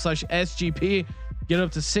aceperhead.com/SGP. Get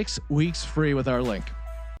up to 6 weeks free with our link.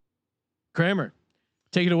 Kramer,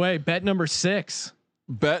 take it away. Bet number 6.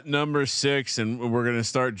 Bet number 6, and we're going to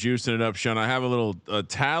start juicing it up, Sean. I have a little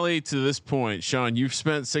tally to this point. Sean, you've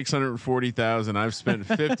spent 640,000. I've spent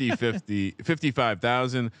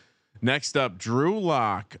 55,000. Next up, Drew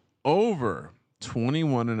Lock over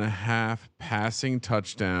 21.5 passing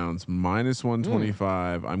touchdowns, minus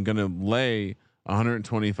 125. I'm going to lay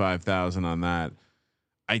 125,000 on that.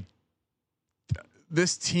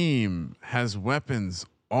 This team has weapons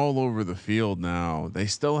all over the field now. They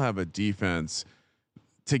still have a defense.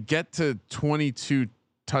 To get to 22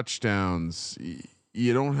 touchdowns,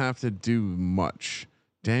 you don't have to do much.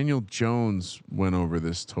 Daniel Jones went over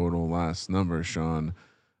this total last year,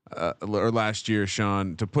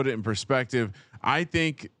 Sean. To put it in perspective, I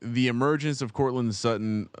think the emergence of Cortland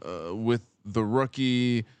Sutton with the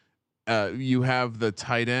rookie, you have the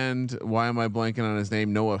tight end. Why am I blanking on his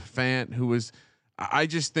name? Noah Fant, who was. I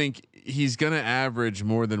just think he's going to average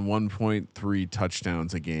more than 1.3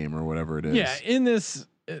 touchdowns a game or whatever it is. Yeah, in this,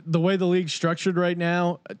 the way the league's structured right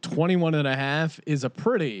now, 21.5 is a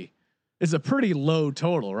pretty low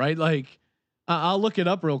total, right? Like, I'll look it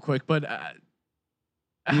up real quick, but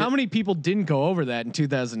how many people didn't go over that in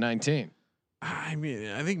 2019? I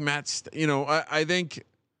mean, I think Matt's. I think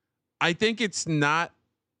it's not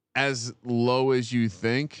as low as you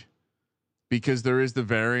think. Because there is the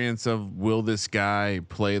variance of will this guy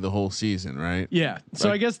play the whole season, right? Yeah.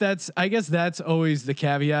 So I guess that's always the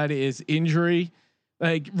caveat is injury.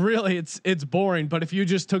 Like really, it's boring. But if you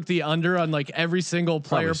just took the under on like every single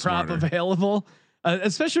player prop available,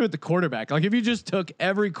 especially with the quarterback, like if you just took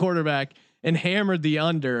every quarterback and hammered the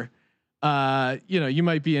under, you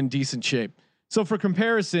might be in decent shape. So for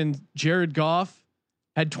comparison, Jared Goff,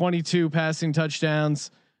 had 22 passing touchdowns.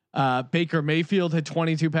 Baker Mayfield had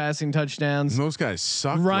 22 passing touchdowns. Those guys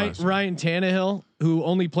suck. Ryan Tannehill, who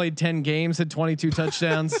only played 10 games, had 22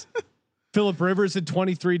 touchdowns. Phillip Rivers had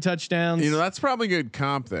 23 touchdowns. You know, that's probably good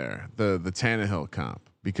comp there, the Tannehill comp,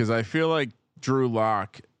 because I feel like Drew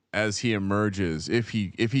Lock, as he emerges, if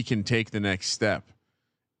he can take the next step,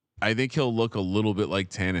 I think he'll look a little bit like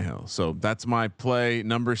Tannehill. So that's my play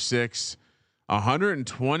number 6.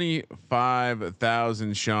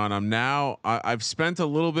 125,000, Sean. I've spent a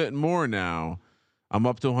little bit more now. I'm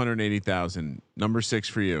up to 180,000. Number 6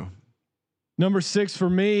 for you. Number 6 for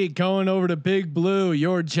me, going over to Big Blue,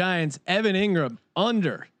 your Giants, Evan Ingram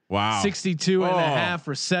under 62 and a half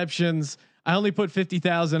receptions. I only put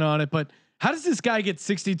 50,000 on it, but how does this guy get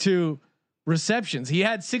 62 receptions? He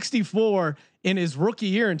had 64 in his rookie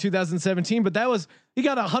year in 2017, but he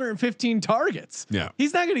got 115 targets. Yeah.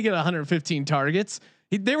 He's not going to get 115 targets.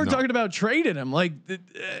 They were talking about trading him. Like,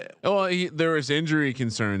 there was injury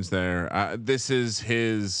concerns there. This is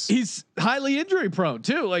he's highly injury prone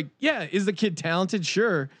too. Like, yeah, is the kid talented?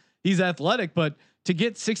 Sure. He's athletic, but to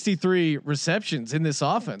get 63 receptions in this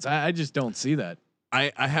offense, I just don't see that. I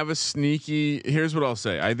have a sneaky. Here's what I'll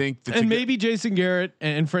say. I think maybe Jason Garrett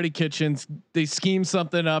and Freddie Kitchens, they scheme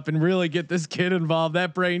something up and really get this kid involved.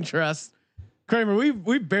 That brain trust, Kramer.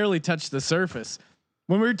 We've barely touched the surface.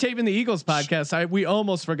 When we were taping the Eagles podcast, we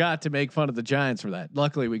almost forgot to make fun of the Giants for that.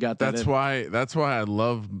 Luckily, we got that. That's why I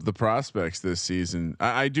love the prospects this season.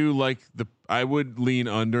 I do like I would lean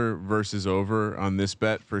under versus over on this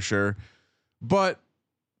bet for sure, but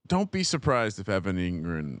don't be surprised if Evan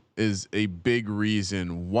Ingram is a big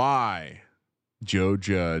reason why Joe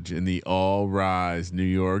Judge and the all rise New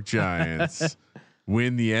York Giants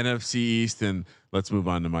win the NFC East. And let's move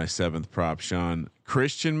on to my 7th prop, Sean.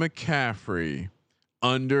 Christian McCaffrey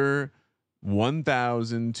under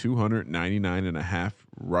 1,299 and a half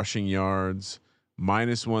rushing yards,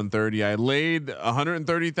 minus 130. I laid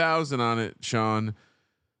 130,000 on it, Sean.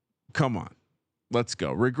 Come on. Let's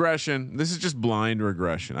go. Regression. This is just blind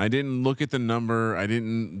regression. I didn't look at the number. I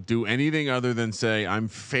didn't do anything other than say I'm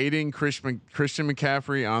fading Christian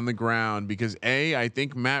McCaffrey on the ground because I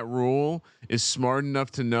think Matt Rule is smart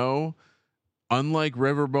enough to know, unlike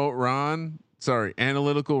Analytical Ron,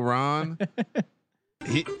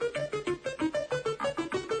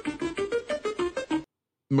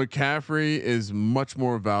 McCaffrey is much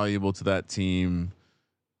more valuable to that team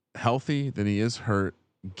healthy than he is hurt.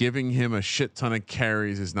 Giving him a shit ton of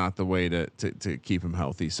carries is not the way to keep him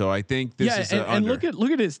healthy. So I think this is and look at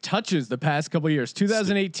his touches the past couple of years.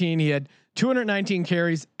 2018, he had 219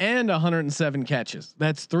 carries and 107 catches.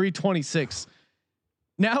 That's 326.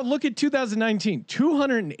 Now look at 2019,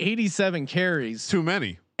 287 carries, too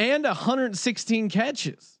many, and 116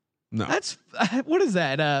 catches. No, that's what is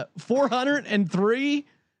that? 403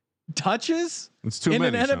 touches. It's too in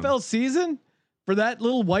many, an NFL season. For that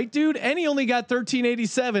little white dude, and he only got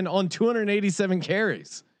 1387 on 287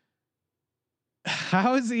 carries.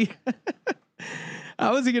 How is he?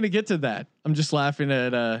 How is he going to get to that? I'm just laughing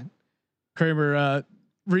at Kramer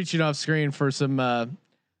reaching off screen for some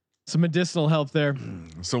medicinal help there.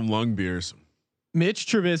 Some lung beers. Mitch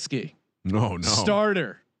Trubisky. No.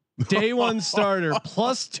 Starter. Day one starter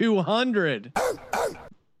plus 200.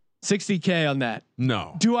 60K on that.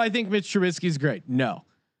 No. Do I think Mitch Trubisky is great? No.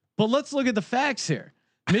 But let's look at the facts here.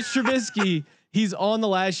 Mitch Trubisky, he's on the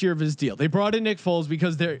last year of his deal. They brought in Nick Foles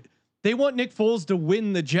because they want Nick Foles to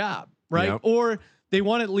win the job, right? Yep. Or they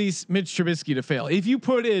want at least Mitch Trubisky to fail. If you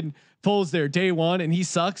put in Foles there day one and he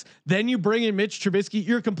sucks, then you bring in Mitch Trubisky,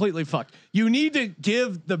 you're completely fucked. You need to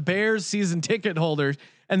give the Bears season ticket holders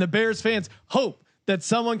and the Bears fans hope that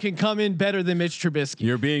someone can come in better than Mitch Trubisky.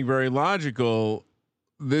 You're being very logical.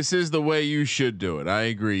 This is the way you should do it. I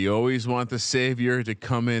agree. You always want the savior to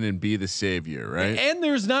come in and be the savior, right? And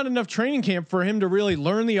there's not enough training camp for him to really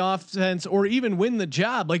learn the offense or even win the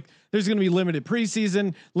job. Like there's going to be limited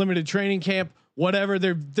preseason, limited training camp, whatever.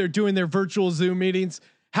 They're doing their virtual Zoom meetings.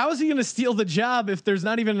 How is he going to steal the job if there's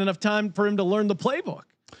not even enough time for him to learn the playbook?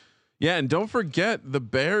 Yeah, and don't forget the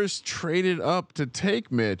Bears traded up to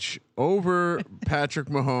take Mitch over Patrick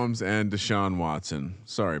Mahomes and Deshaun Watson.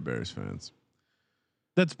 Sorry, Bears fans.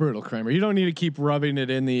 That's brutal, Kramer. You don't need to keep rubbing it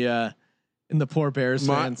in the poor Bears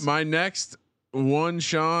fans. My next one,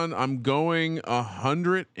 Sean, I'm going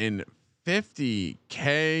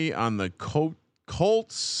 150K on the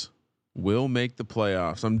Colts will make the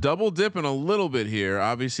playoffs. I'm double dipping a little bit here.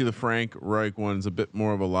 Obviously the Frank Reich one's a bit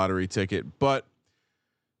more of a lottery ticket, but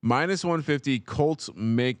minus 150 Colts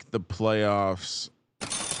make the playoffs.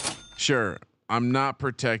 Sure. I'm not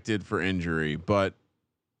protected for injury, but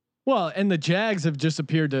well, and the Jags have just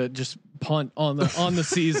appeared to just punt on the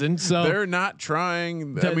season. So they're not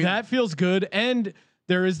trying. That feels good. And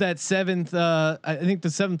there is that seventh. I think the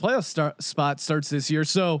seventh playoff spot starts this year.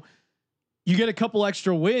 So you get a couple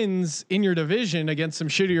extra wins in your division against some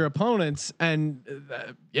shittier opponents, and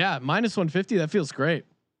yeah, minus 150. That feels great.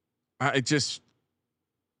 It just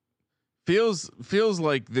feels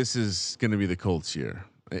like this is going to be the Colts year.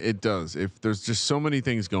 It does. If there's just so many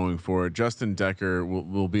things going for it, Justin Decker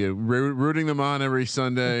will be rooting them on every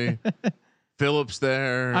Sunday. Phillips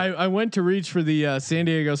there. I went to reach for the San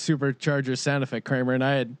Diego Superchargers sound effect, Kramer, and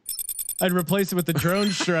I'd replaced it with the drone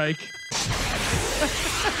strike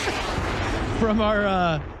from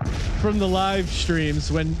the live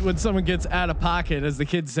streams when someone gets out of pocket, as the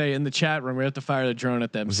kids say in the chat room. We have to fire the drone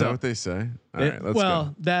at them. Is that what they say? All right, let's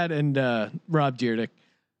go. That and Rob Dyrdek,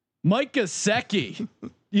 Mike Gesicki.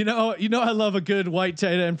 You know, I love a good white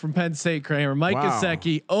tight end from Penn State, Kramer. Mike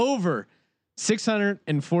Gesicki over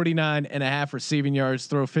 649.5 receiving yards.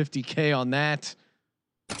 Throw 50K on that.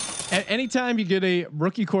 Anytime you get a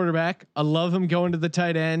rookie quarterback, I love him going to the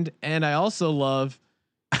tight end, and I also love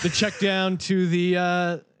the check down to the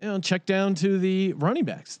running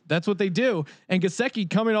backs. That's what they do. And Gesicki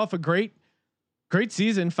coming off a great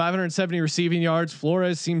season, 570 receiving yards.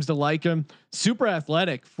 Flores seems to like him. Super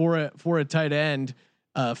athletic for a tight end.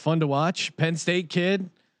 Fun to watch. Penn State kid.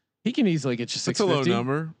 He can easily get you 650. It's a low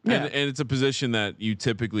number. Yeah. And it's a position that you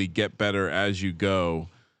typically get better as you go.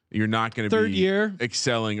 You're not going to third be year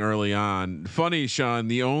excelling early on. Funny, Sean,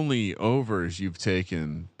 the only overs you've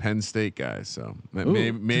taken Penn State guys. So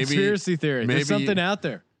maybe conspiracy theory. There's something out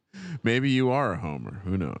there. Maybe you are a homer.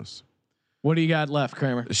 Who knows? What do you got left,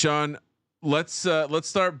 Kramer? Sean, let's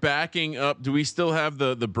start backing up. Do we still have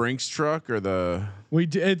the Brinks truck or the?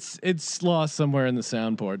 It's lost somewhere in the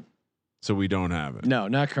soundboard. So we don't have it. No,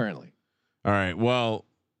 not currently. All right. Well,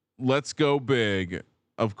 let's go big.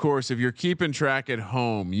 Of course, if you're keeping track at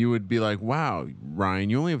home, you would be like, "Wow,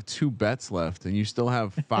 Ryan, you only have 2 bets left, and you still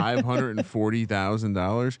have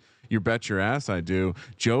 $540,000." You bet your ass I do.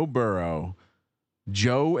 Joe Burrow,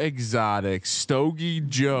 Joe Exotic, Stogie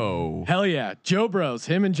Joe. Hell yeah, Joe Bros,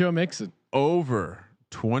 him and Joe Mixon over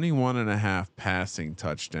 21.5 passing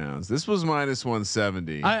touchdowns. This was minus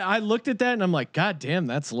 170. I looked at that and I'm like, God damn,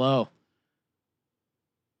 that's low.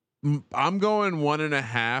 I'm going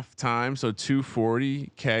 1.5 times, so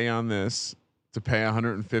 240K on this to pay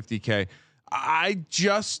 150K. I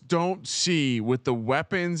just don't see with the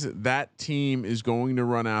weapons that team is going to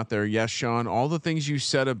run out there. Yes, Sean, all the things you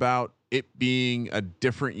said about it being a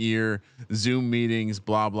different year, Zoom meetings,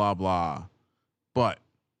 blah, blah, blah. But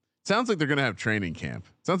it sounds like they're going to have training camp.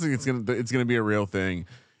 It sounds like it's going to be a real thing.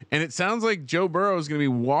 And it sounds like Joe Burrow is going to be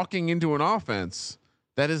walking into an offense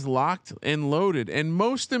that is locked and loaded. And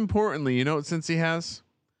most importantly, since he has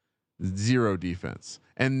 0 defense,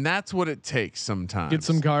 and that's what it takes sometimes. Get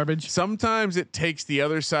some garbage. Sometimes it takes the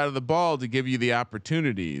other side of the ball to give you the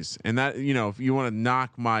opportunities. And that, if you want to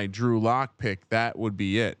knock my Drew Lock pick, that would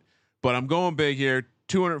be it. But I'm going big here.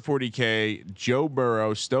 240K. Joe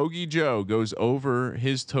Burrow, Stogie Joe goes over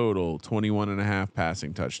his total 21.5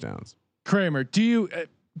 passing touchdowns. Kramer, do you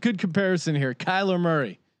good comparison here? Kyler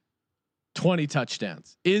Murray, 20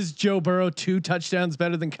 touchdowns. Is Joe Burrow 2 touchdowns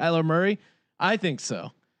better than Kyler Murray? I think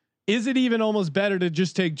so. Is it even almost better to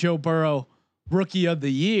just take Joe Burrow rookie of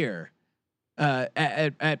the year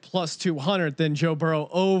at plus 200 than Joe Burrow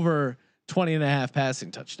over 20.5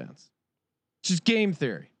 passing touchdowns? Just game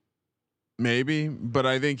theory. Maybe, but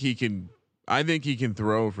I think he can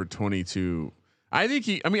throw for 22.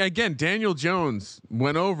 Again, Daniel Jones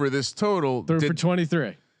went over this total. Threw for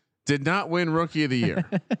 23. Did not win rookie of the year.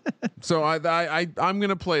 So I'm going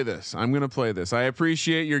to play this. I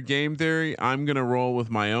appreciate your game theory. I'm going to roll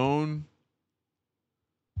with my own.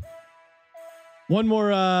 One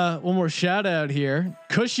more shout out here.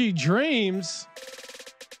 Cushy Dreams.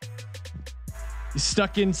 You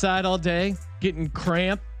stuck inside all day, getting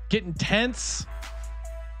cramped, getting tense.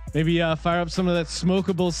 Maybe fire up some of that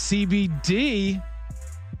smokable CBD.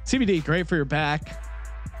 CBD, great for your back.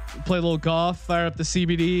 Play a little golf, fire up the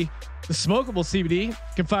CBD. The smokable CBD, you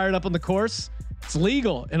can fire it up on the course. It's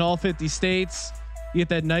legal in all 50 states. You get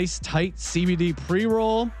that nice tight CBD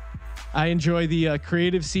pre-roll. I enjoy the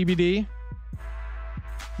creative CBD.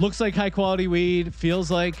 Looks like high quality weed,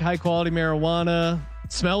 feels like high quality marijuana,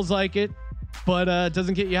 smells like it, but it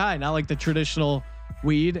doesn't get you high. Not like the traditional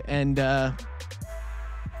weed, and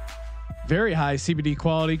very high CBD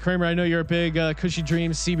quality. Kramer, I know you're a big Cushy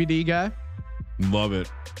Dreams CBD guy. Love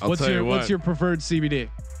it. What's your preferred CBD?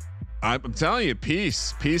 I'm telling you,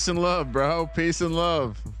 peace and love, bro. Peace and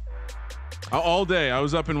love. All day. I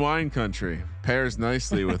was up in wine country. Pairs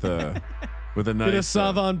nicely with a with a Get a nice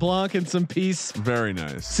Sauvignon Blanc and some peace. very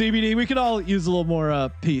nice. CBD. We could all use a little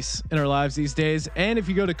more peace in our lives these days. And if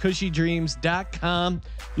you go to cushydreams.com,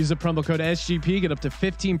 use the promo code SGP, get up to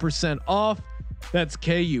 15% off. That's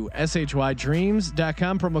KUSHY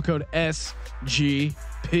dreams.com, promo code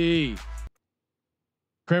SGP.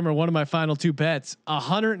 Kramer, one of my final two bets,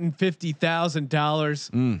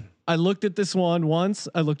 $150,000. I looked at this one once.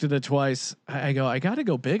 I looked at it twice. I go, I got to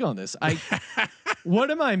go big on this. What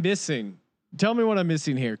am I missing? Tell me what I'm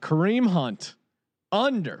missing here. Kareem Hunt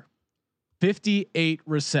under 58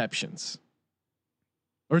 receptions,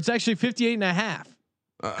 or it's actually 58 and a half.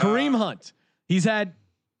 Kareem Hunt. He's had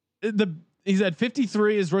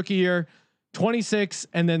 53 his rookie year, 26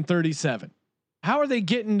 and then 37. How is he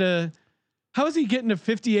getting to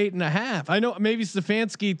 58 and a half? I know maybe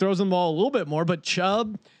Stefanski throws them all a little bit more, but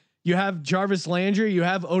Chubb, you have Jarvis Landry, you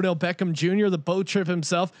have Odell Beckham Jr., the boat trip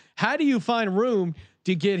himself. How do you find room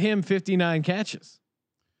to get him 59 catches?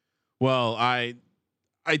 Well, I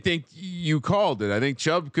think you called it. I think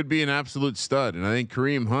Chubb could be an absolute stud, and I think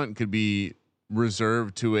Kareem Hunt could be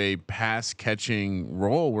reserved to a pass catching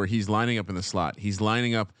role where he's lining up in the slot. He's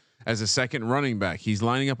lining up as a second running back. He's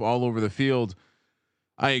lining up all over the field.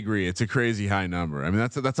 I agree. It's a crazy high number. I mean,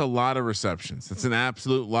 that's a lot of receptions. That's an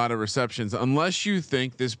absolute lot of receptions. Unless you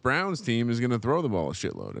think this Browns team is going to throw the ball a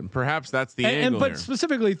shitload, and perhaps that's the angle. But here.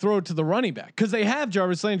 specifically throw it to the running back because they have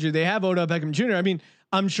Jarvis Landry, they have Odell Beckham Jr. I mean,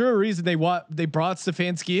 I'm sure a reason they brought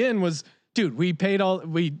Stefanski in was, dude, we traded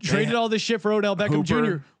all this shit for Odell Beckham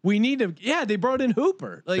Hooper. Jr. We need to, they brought in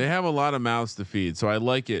Hooper. Like, they have a lot of mouths to feed, so I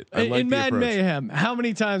like it. I like in the Madden approach. Mayhem, how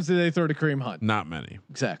many times did they throw to Kareem Hunt? Not many.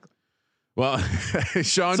 Exactly. Well,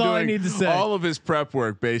 Sean all I doing need to say. all of his prep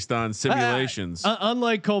work based on simulations.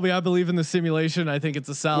 Unlike Colby, I believe in the simulation. I think it's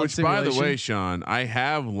a solid Which, simulation. by the way, Sean, I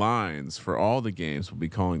have lines for all the games we'll be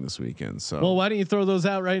calling this weekend. So, well, why don't you throw those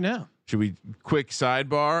out right now? should we quick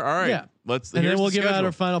sidebar? All right, Yeah. let's. And here's then we'll the give out schedule.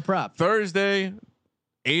 our final prop. Thursday,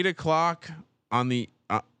 8:00 on the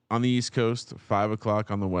East Coast,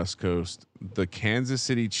 5:00 on the West Coast. The Kansas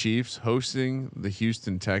City Chiefs hosting the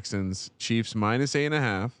Houston Texans. Chiefs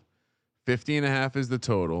 -8.5. 50.5 is the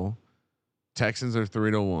total. Texans are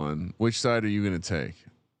 3-1. Which side are you going to take?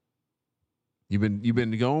 You've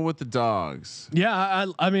been going with the dogs. Yeah,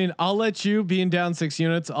 I mean, I'll let you, being down 6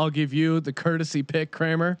 units, I'll give you the courtesy pick,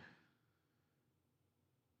 Kramer.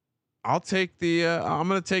 I'll take the. I'm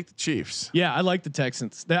going to take the Chiefs. Yeah, I like the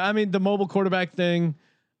Texans. I mean, the mobile quarterback thing.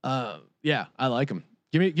 Yeah, I like them.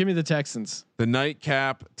 Give me the Texans. The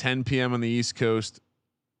nightcap, 10 p.m. on the East Coast,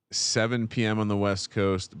 7 p.m. on the West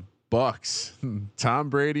Coast. Bucks, Tom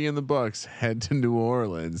Brady and the Bucks head to New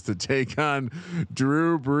Orleans to take on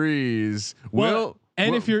Drew Brees.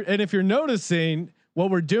 If you're noticing what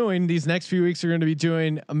we're doing these next few weeks, are going to be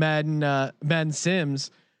doing Madden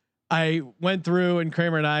Sims. I went through, and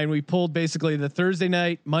Kramer and we pulled basically the Thursday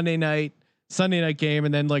night, Monday night, Sunday night game,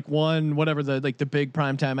 and then like whatever the big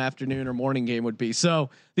primetime afternoon or morning game would be. So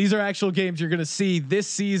these are actual games you're going to see this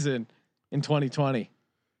season in 2020.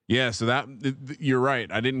 Yeah, so that you're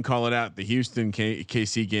right. I didn't call it out. The Houston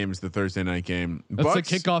KC game is the Thursday night game. That's the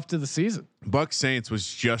kickoff to the season. Bucks Saints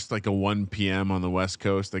was just like a 1 p.m. on the West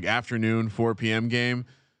Coast, like afternoon 4 p.m. game.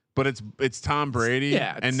 But it's Tom Brady,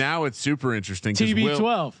 and now it's super interesting.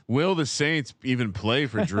 TB12. Will the Saints even play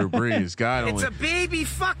for Drew Brees? God, It's a baby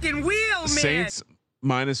fucking wheel, man. Saints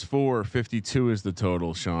 -4, 52 is the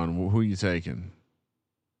total. Sean, who are you taking?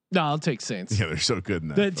 No, I'll take Saints. Yeah, they're so good in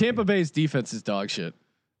that. The Tampa Bay's defense is dog shit.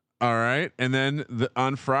 All right, and then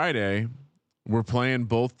on Friday, we're playing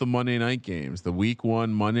both the Monday night games. The Week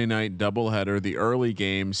 1 Monday night doubleheader. The early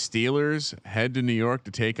game: Steelers head to New York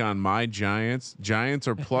to take on my Giants. Giants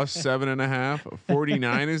are +7.5.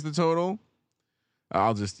 49 is the total.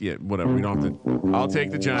 I'll just whatever. We don't have to. I'll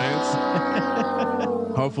take the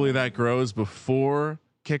Giants. Hopefully that grows before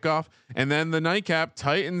kickoff. And then the nightcap: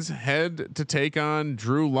 Titans head to take on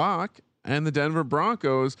Drew Lock and the Denver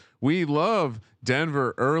Broncos. We love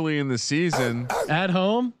Denver early in the season at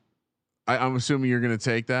home. I'm assuming you're going to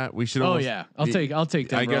take that. We should. Oh yeah, I'll take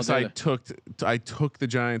Denver. I guess I took the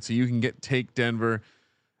Giants, so you can take Denver.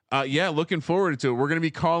 Yeah, looking forward to it. We're going to be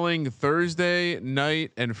calling Thursday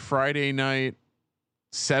night and Friday night,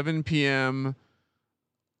 7 p.m.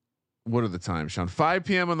 What are the times, Sean? 5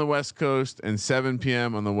 p.m. on the West Coast and 7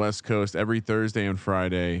 p.m. on the West Coast every Thursday and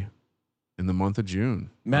Friday in the month of June.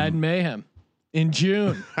 Madden Mayhem in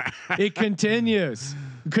June. It continues.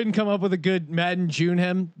 We couldn't come up with a good Madden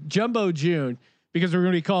Jumbo June, because we're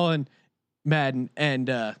going to be calling Madden and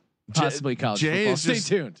possibly college football. Stay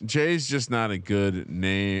tuned. Jay's just not a good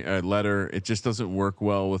name letter. It just doesn't work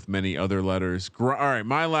well with many other letters. All right,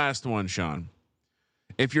 my last one, Sean.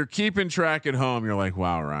 If you're keeping track at home, you're like,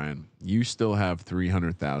 wow, Ryan, you still have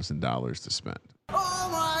 $300,000 to spend. Oh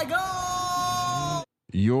my God.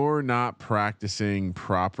 You're not practicing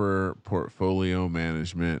proper portfolio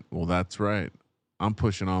management. Well, that's right. I'm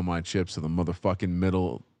pushing all my chips to the motherfucking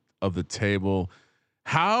middle of the table.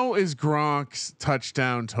 How is Gronk's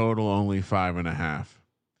touchdown total only 5.5?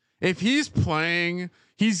 If he's playing,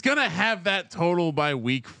 he's going to have that total by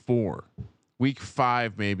week 4, week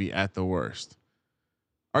 5, maybe at the worst.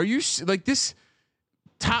 Are you like this?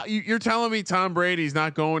 You're telling me Tom Brady's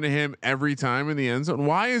not going to him every time in the end zone?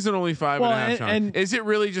 Why is it only 5.5? And is it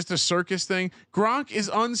really just a circus thing? Gronk is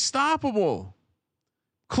unstoppable.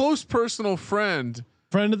 Close personal friend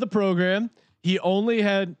of the program. He only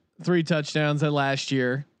had 3 touchdowns last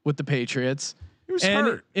year with the Patriots. He was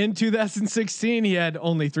hurt. In 2016, he had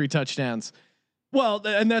only 3 touchdowns. Well,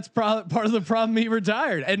 and that's part of the problem. He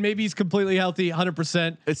retired, and maybe he's completely healthy,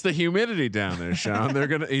 100%. It's the humidity down there, Sean.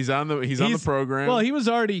 He's on the program. Well, he was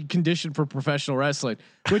already conditioned for professional wrestling,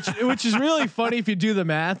 which is really funny if you do the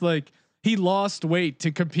math. Like, he lost weight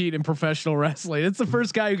to compete in professional wrestling. It's the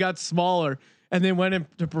first guy who got smaller and then went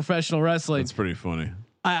into professional wrestling. That's pretty funny.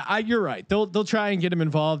 You're right. They'll try and get him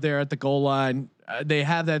involved there at the goal line. They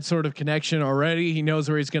have that sort of connection already. He knows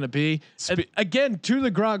where he's going to be. Again, to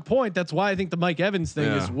the Gronk point, that's why I think the Mike Evans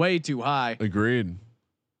thing is way too high. Agreed.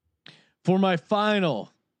 For my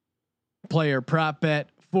final player prop bet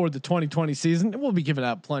for the 2020 season, we'll be giving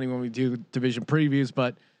out plenty when we do division previews,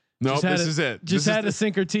 but this is it. Just had to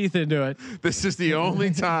sink our teeth into it. This is the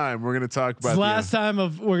only time we're going to talk about. It's the last time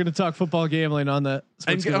we're going to talk football gambling on the.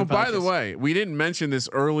 And by the way, we didn't mention this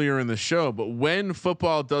earlier in the show, but when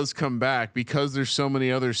football does come back, because there's so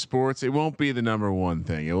many other sports, it won't be the number 1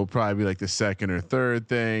 thing. It will probably be like the 2nd or 3rd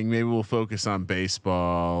thing. Maybe we'll focus on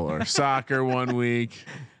baseball or soccer one week.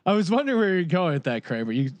 I was wondering where you're going with that,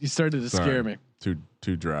 Kramer. You started to scare me.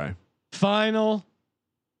 Too dry. Final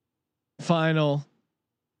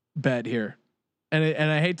bet here,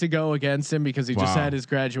 and I hate to go against him because he just had his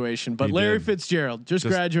graduation, but Larry Fitzgerald just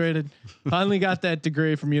graduated, finally got that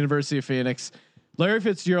degree from University of Phoenix. Larry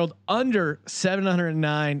Fitzgerald under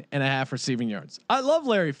 709.5 receiving yards. I love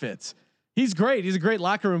Larry Fitz. He's great. He's a great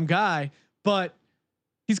locker room guy, but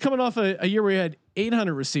he's coming off a year where he had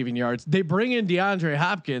 800 receiving yards. They bring in DeAndre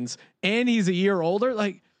Hopkins, and he's a year older.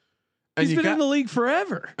 Like, he's been in the league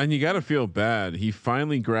forever. And you got to feel bad. He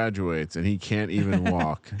finally graduates and he can't even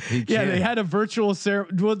walk. Yeah, they had a virtual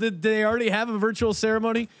ceremony. Well, did they already have a virtual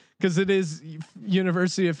ceremony? Because it is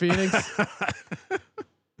University of Phoenix.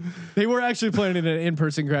 They were actually planning an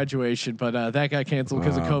in-person graduation, but that got canceled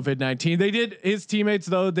because of COVID-19. They did. His teammates,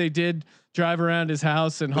 though, they did drive around his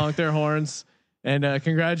house and honk their horns and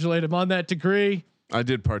congratulate him on that degree. I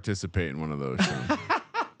did participate in one of those.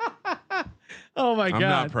 Oh my God. I'm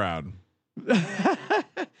not proud.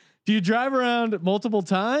 Do you drive around multiple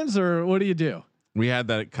times or what do you do? We had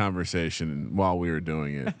that conversation while we were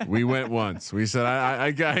doing it. We went once. We said,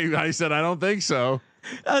 I said, I don't think so.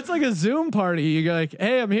 That's like a Zoom party. You go like,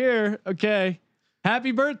 hey, I'm here. Okay.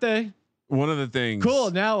 Happy birthday. One of the things. Cool.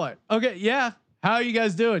 Now what? Okay. Yeah. How are you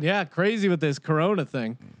guys doing? Yeah. Crazy with this Corona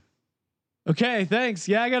thing. Okay. Thanks.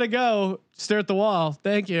 Yeah. I gotta go stare at the wall.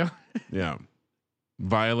 Thank you. Yeah.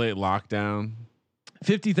 Violate lockdown.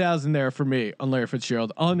 50,000 there for me on Larry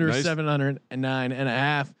Fitzgerald under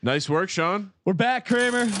 709.5. Nice work, Sean. We're back,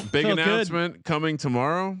 Kramer. Big announcement coming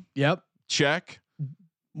tomorrow. Yep. Check.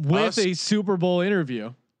 With a Super Bowl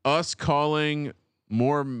interview. Us calling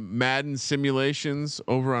more Madden simulations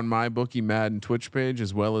over on MyBookie Madden Twitch page,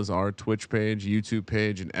 as well as our Twitch page, YouTube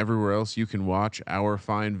page, and everywhere else you can watch our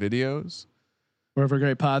fine videos. Wherever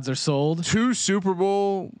great pods are sold. 2 Super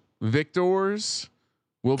Bowl victors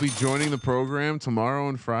will be joining the program tomorrow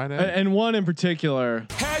and Friday. And one in particular.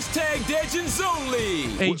 #Degens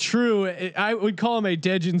only. A true, I would call him a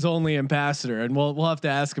Degens only ambassador. And we'll have to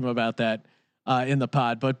ask him about that in the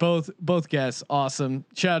pod. But both guests, awesome.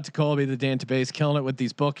 Shout out to Colby, the Dan Base, killing it with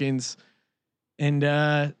these bookings. And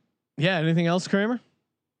anything else, Kramer?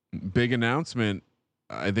 Big announcement.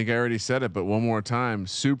 I think I already said it, but one more time,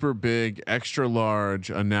 super big, extra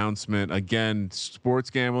large announcement. Again,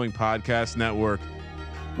 Sports Gambling Podcast Network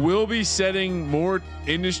will be setting more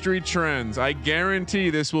industry trends. I guarantee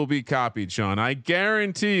this will be copied, Sean. I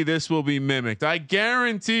guarantee this will be mimicked. I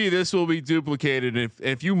guarantee this will be duplicated.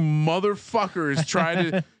 If you motherfuckers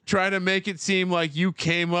try to make it seem like you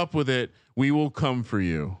came up with it, we will come for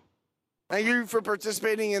you. Thank you for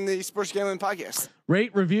participating in the Sports Gambling Podcast.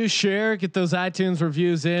 Rate, review, share, get those iTunes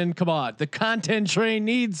reviews in. Come on. The content train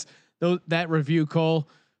needs that review, Cole.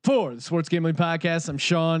 For the Sports Gambling Podcast, I'm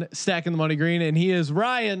Sean, stacking the money green, and he is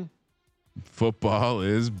Ryan. Football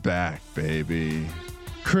is back, baby.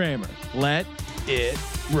 Kramer. Let it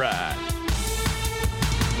ride.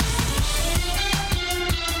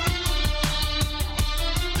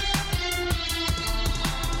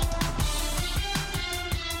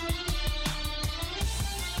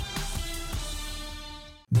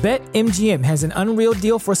 BetMGM has an unreal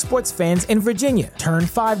deal for sports fans in Virginia. Turn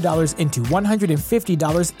 $5 into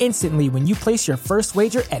 $150 instantly when you place your first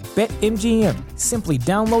wager at BetMGM. Simply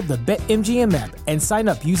download the BetMGM app and sign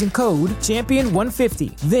up using code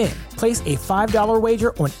Champion150. Then, place a $5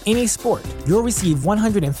 wager on any sport. You'll receive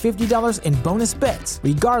 $150 in bonus bets,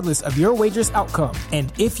 regardless of your wager's outcome.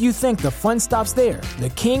 And if you think the fun stops there, the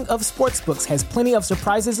king of sportsbooks has plenty of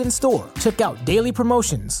surprises in store. Check out daily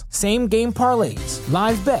promotions, same-game parlays,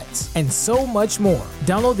 live bets, and so much more.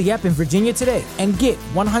 Download the app in Virginia today and get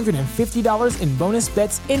 $150 in bonus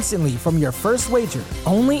bets instantly from your first wager.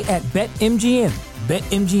 Only at BetMGM.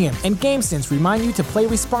 BetMGM and GameSense remind you to play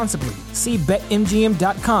responsibly. See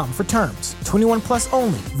BetMGM.com for terms. 21 plus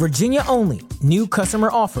only. Virginia only. New customer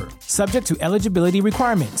offer. Subject to eligibility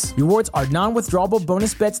requirements. Rewards are non-withdrawable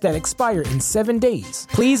bonus bets that expire in 7 days.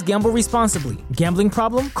 Please gamble responsibly. Gambling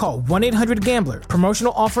problem? Call 1-800-GAMBLER.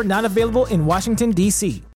 Promotional offer not available in Washington, D.C.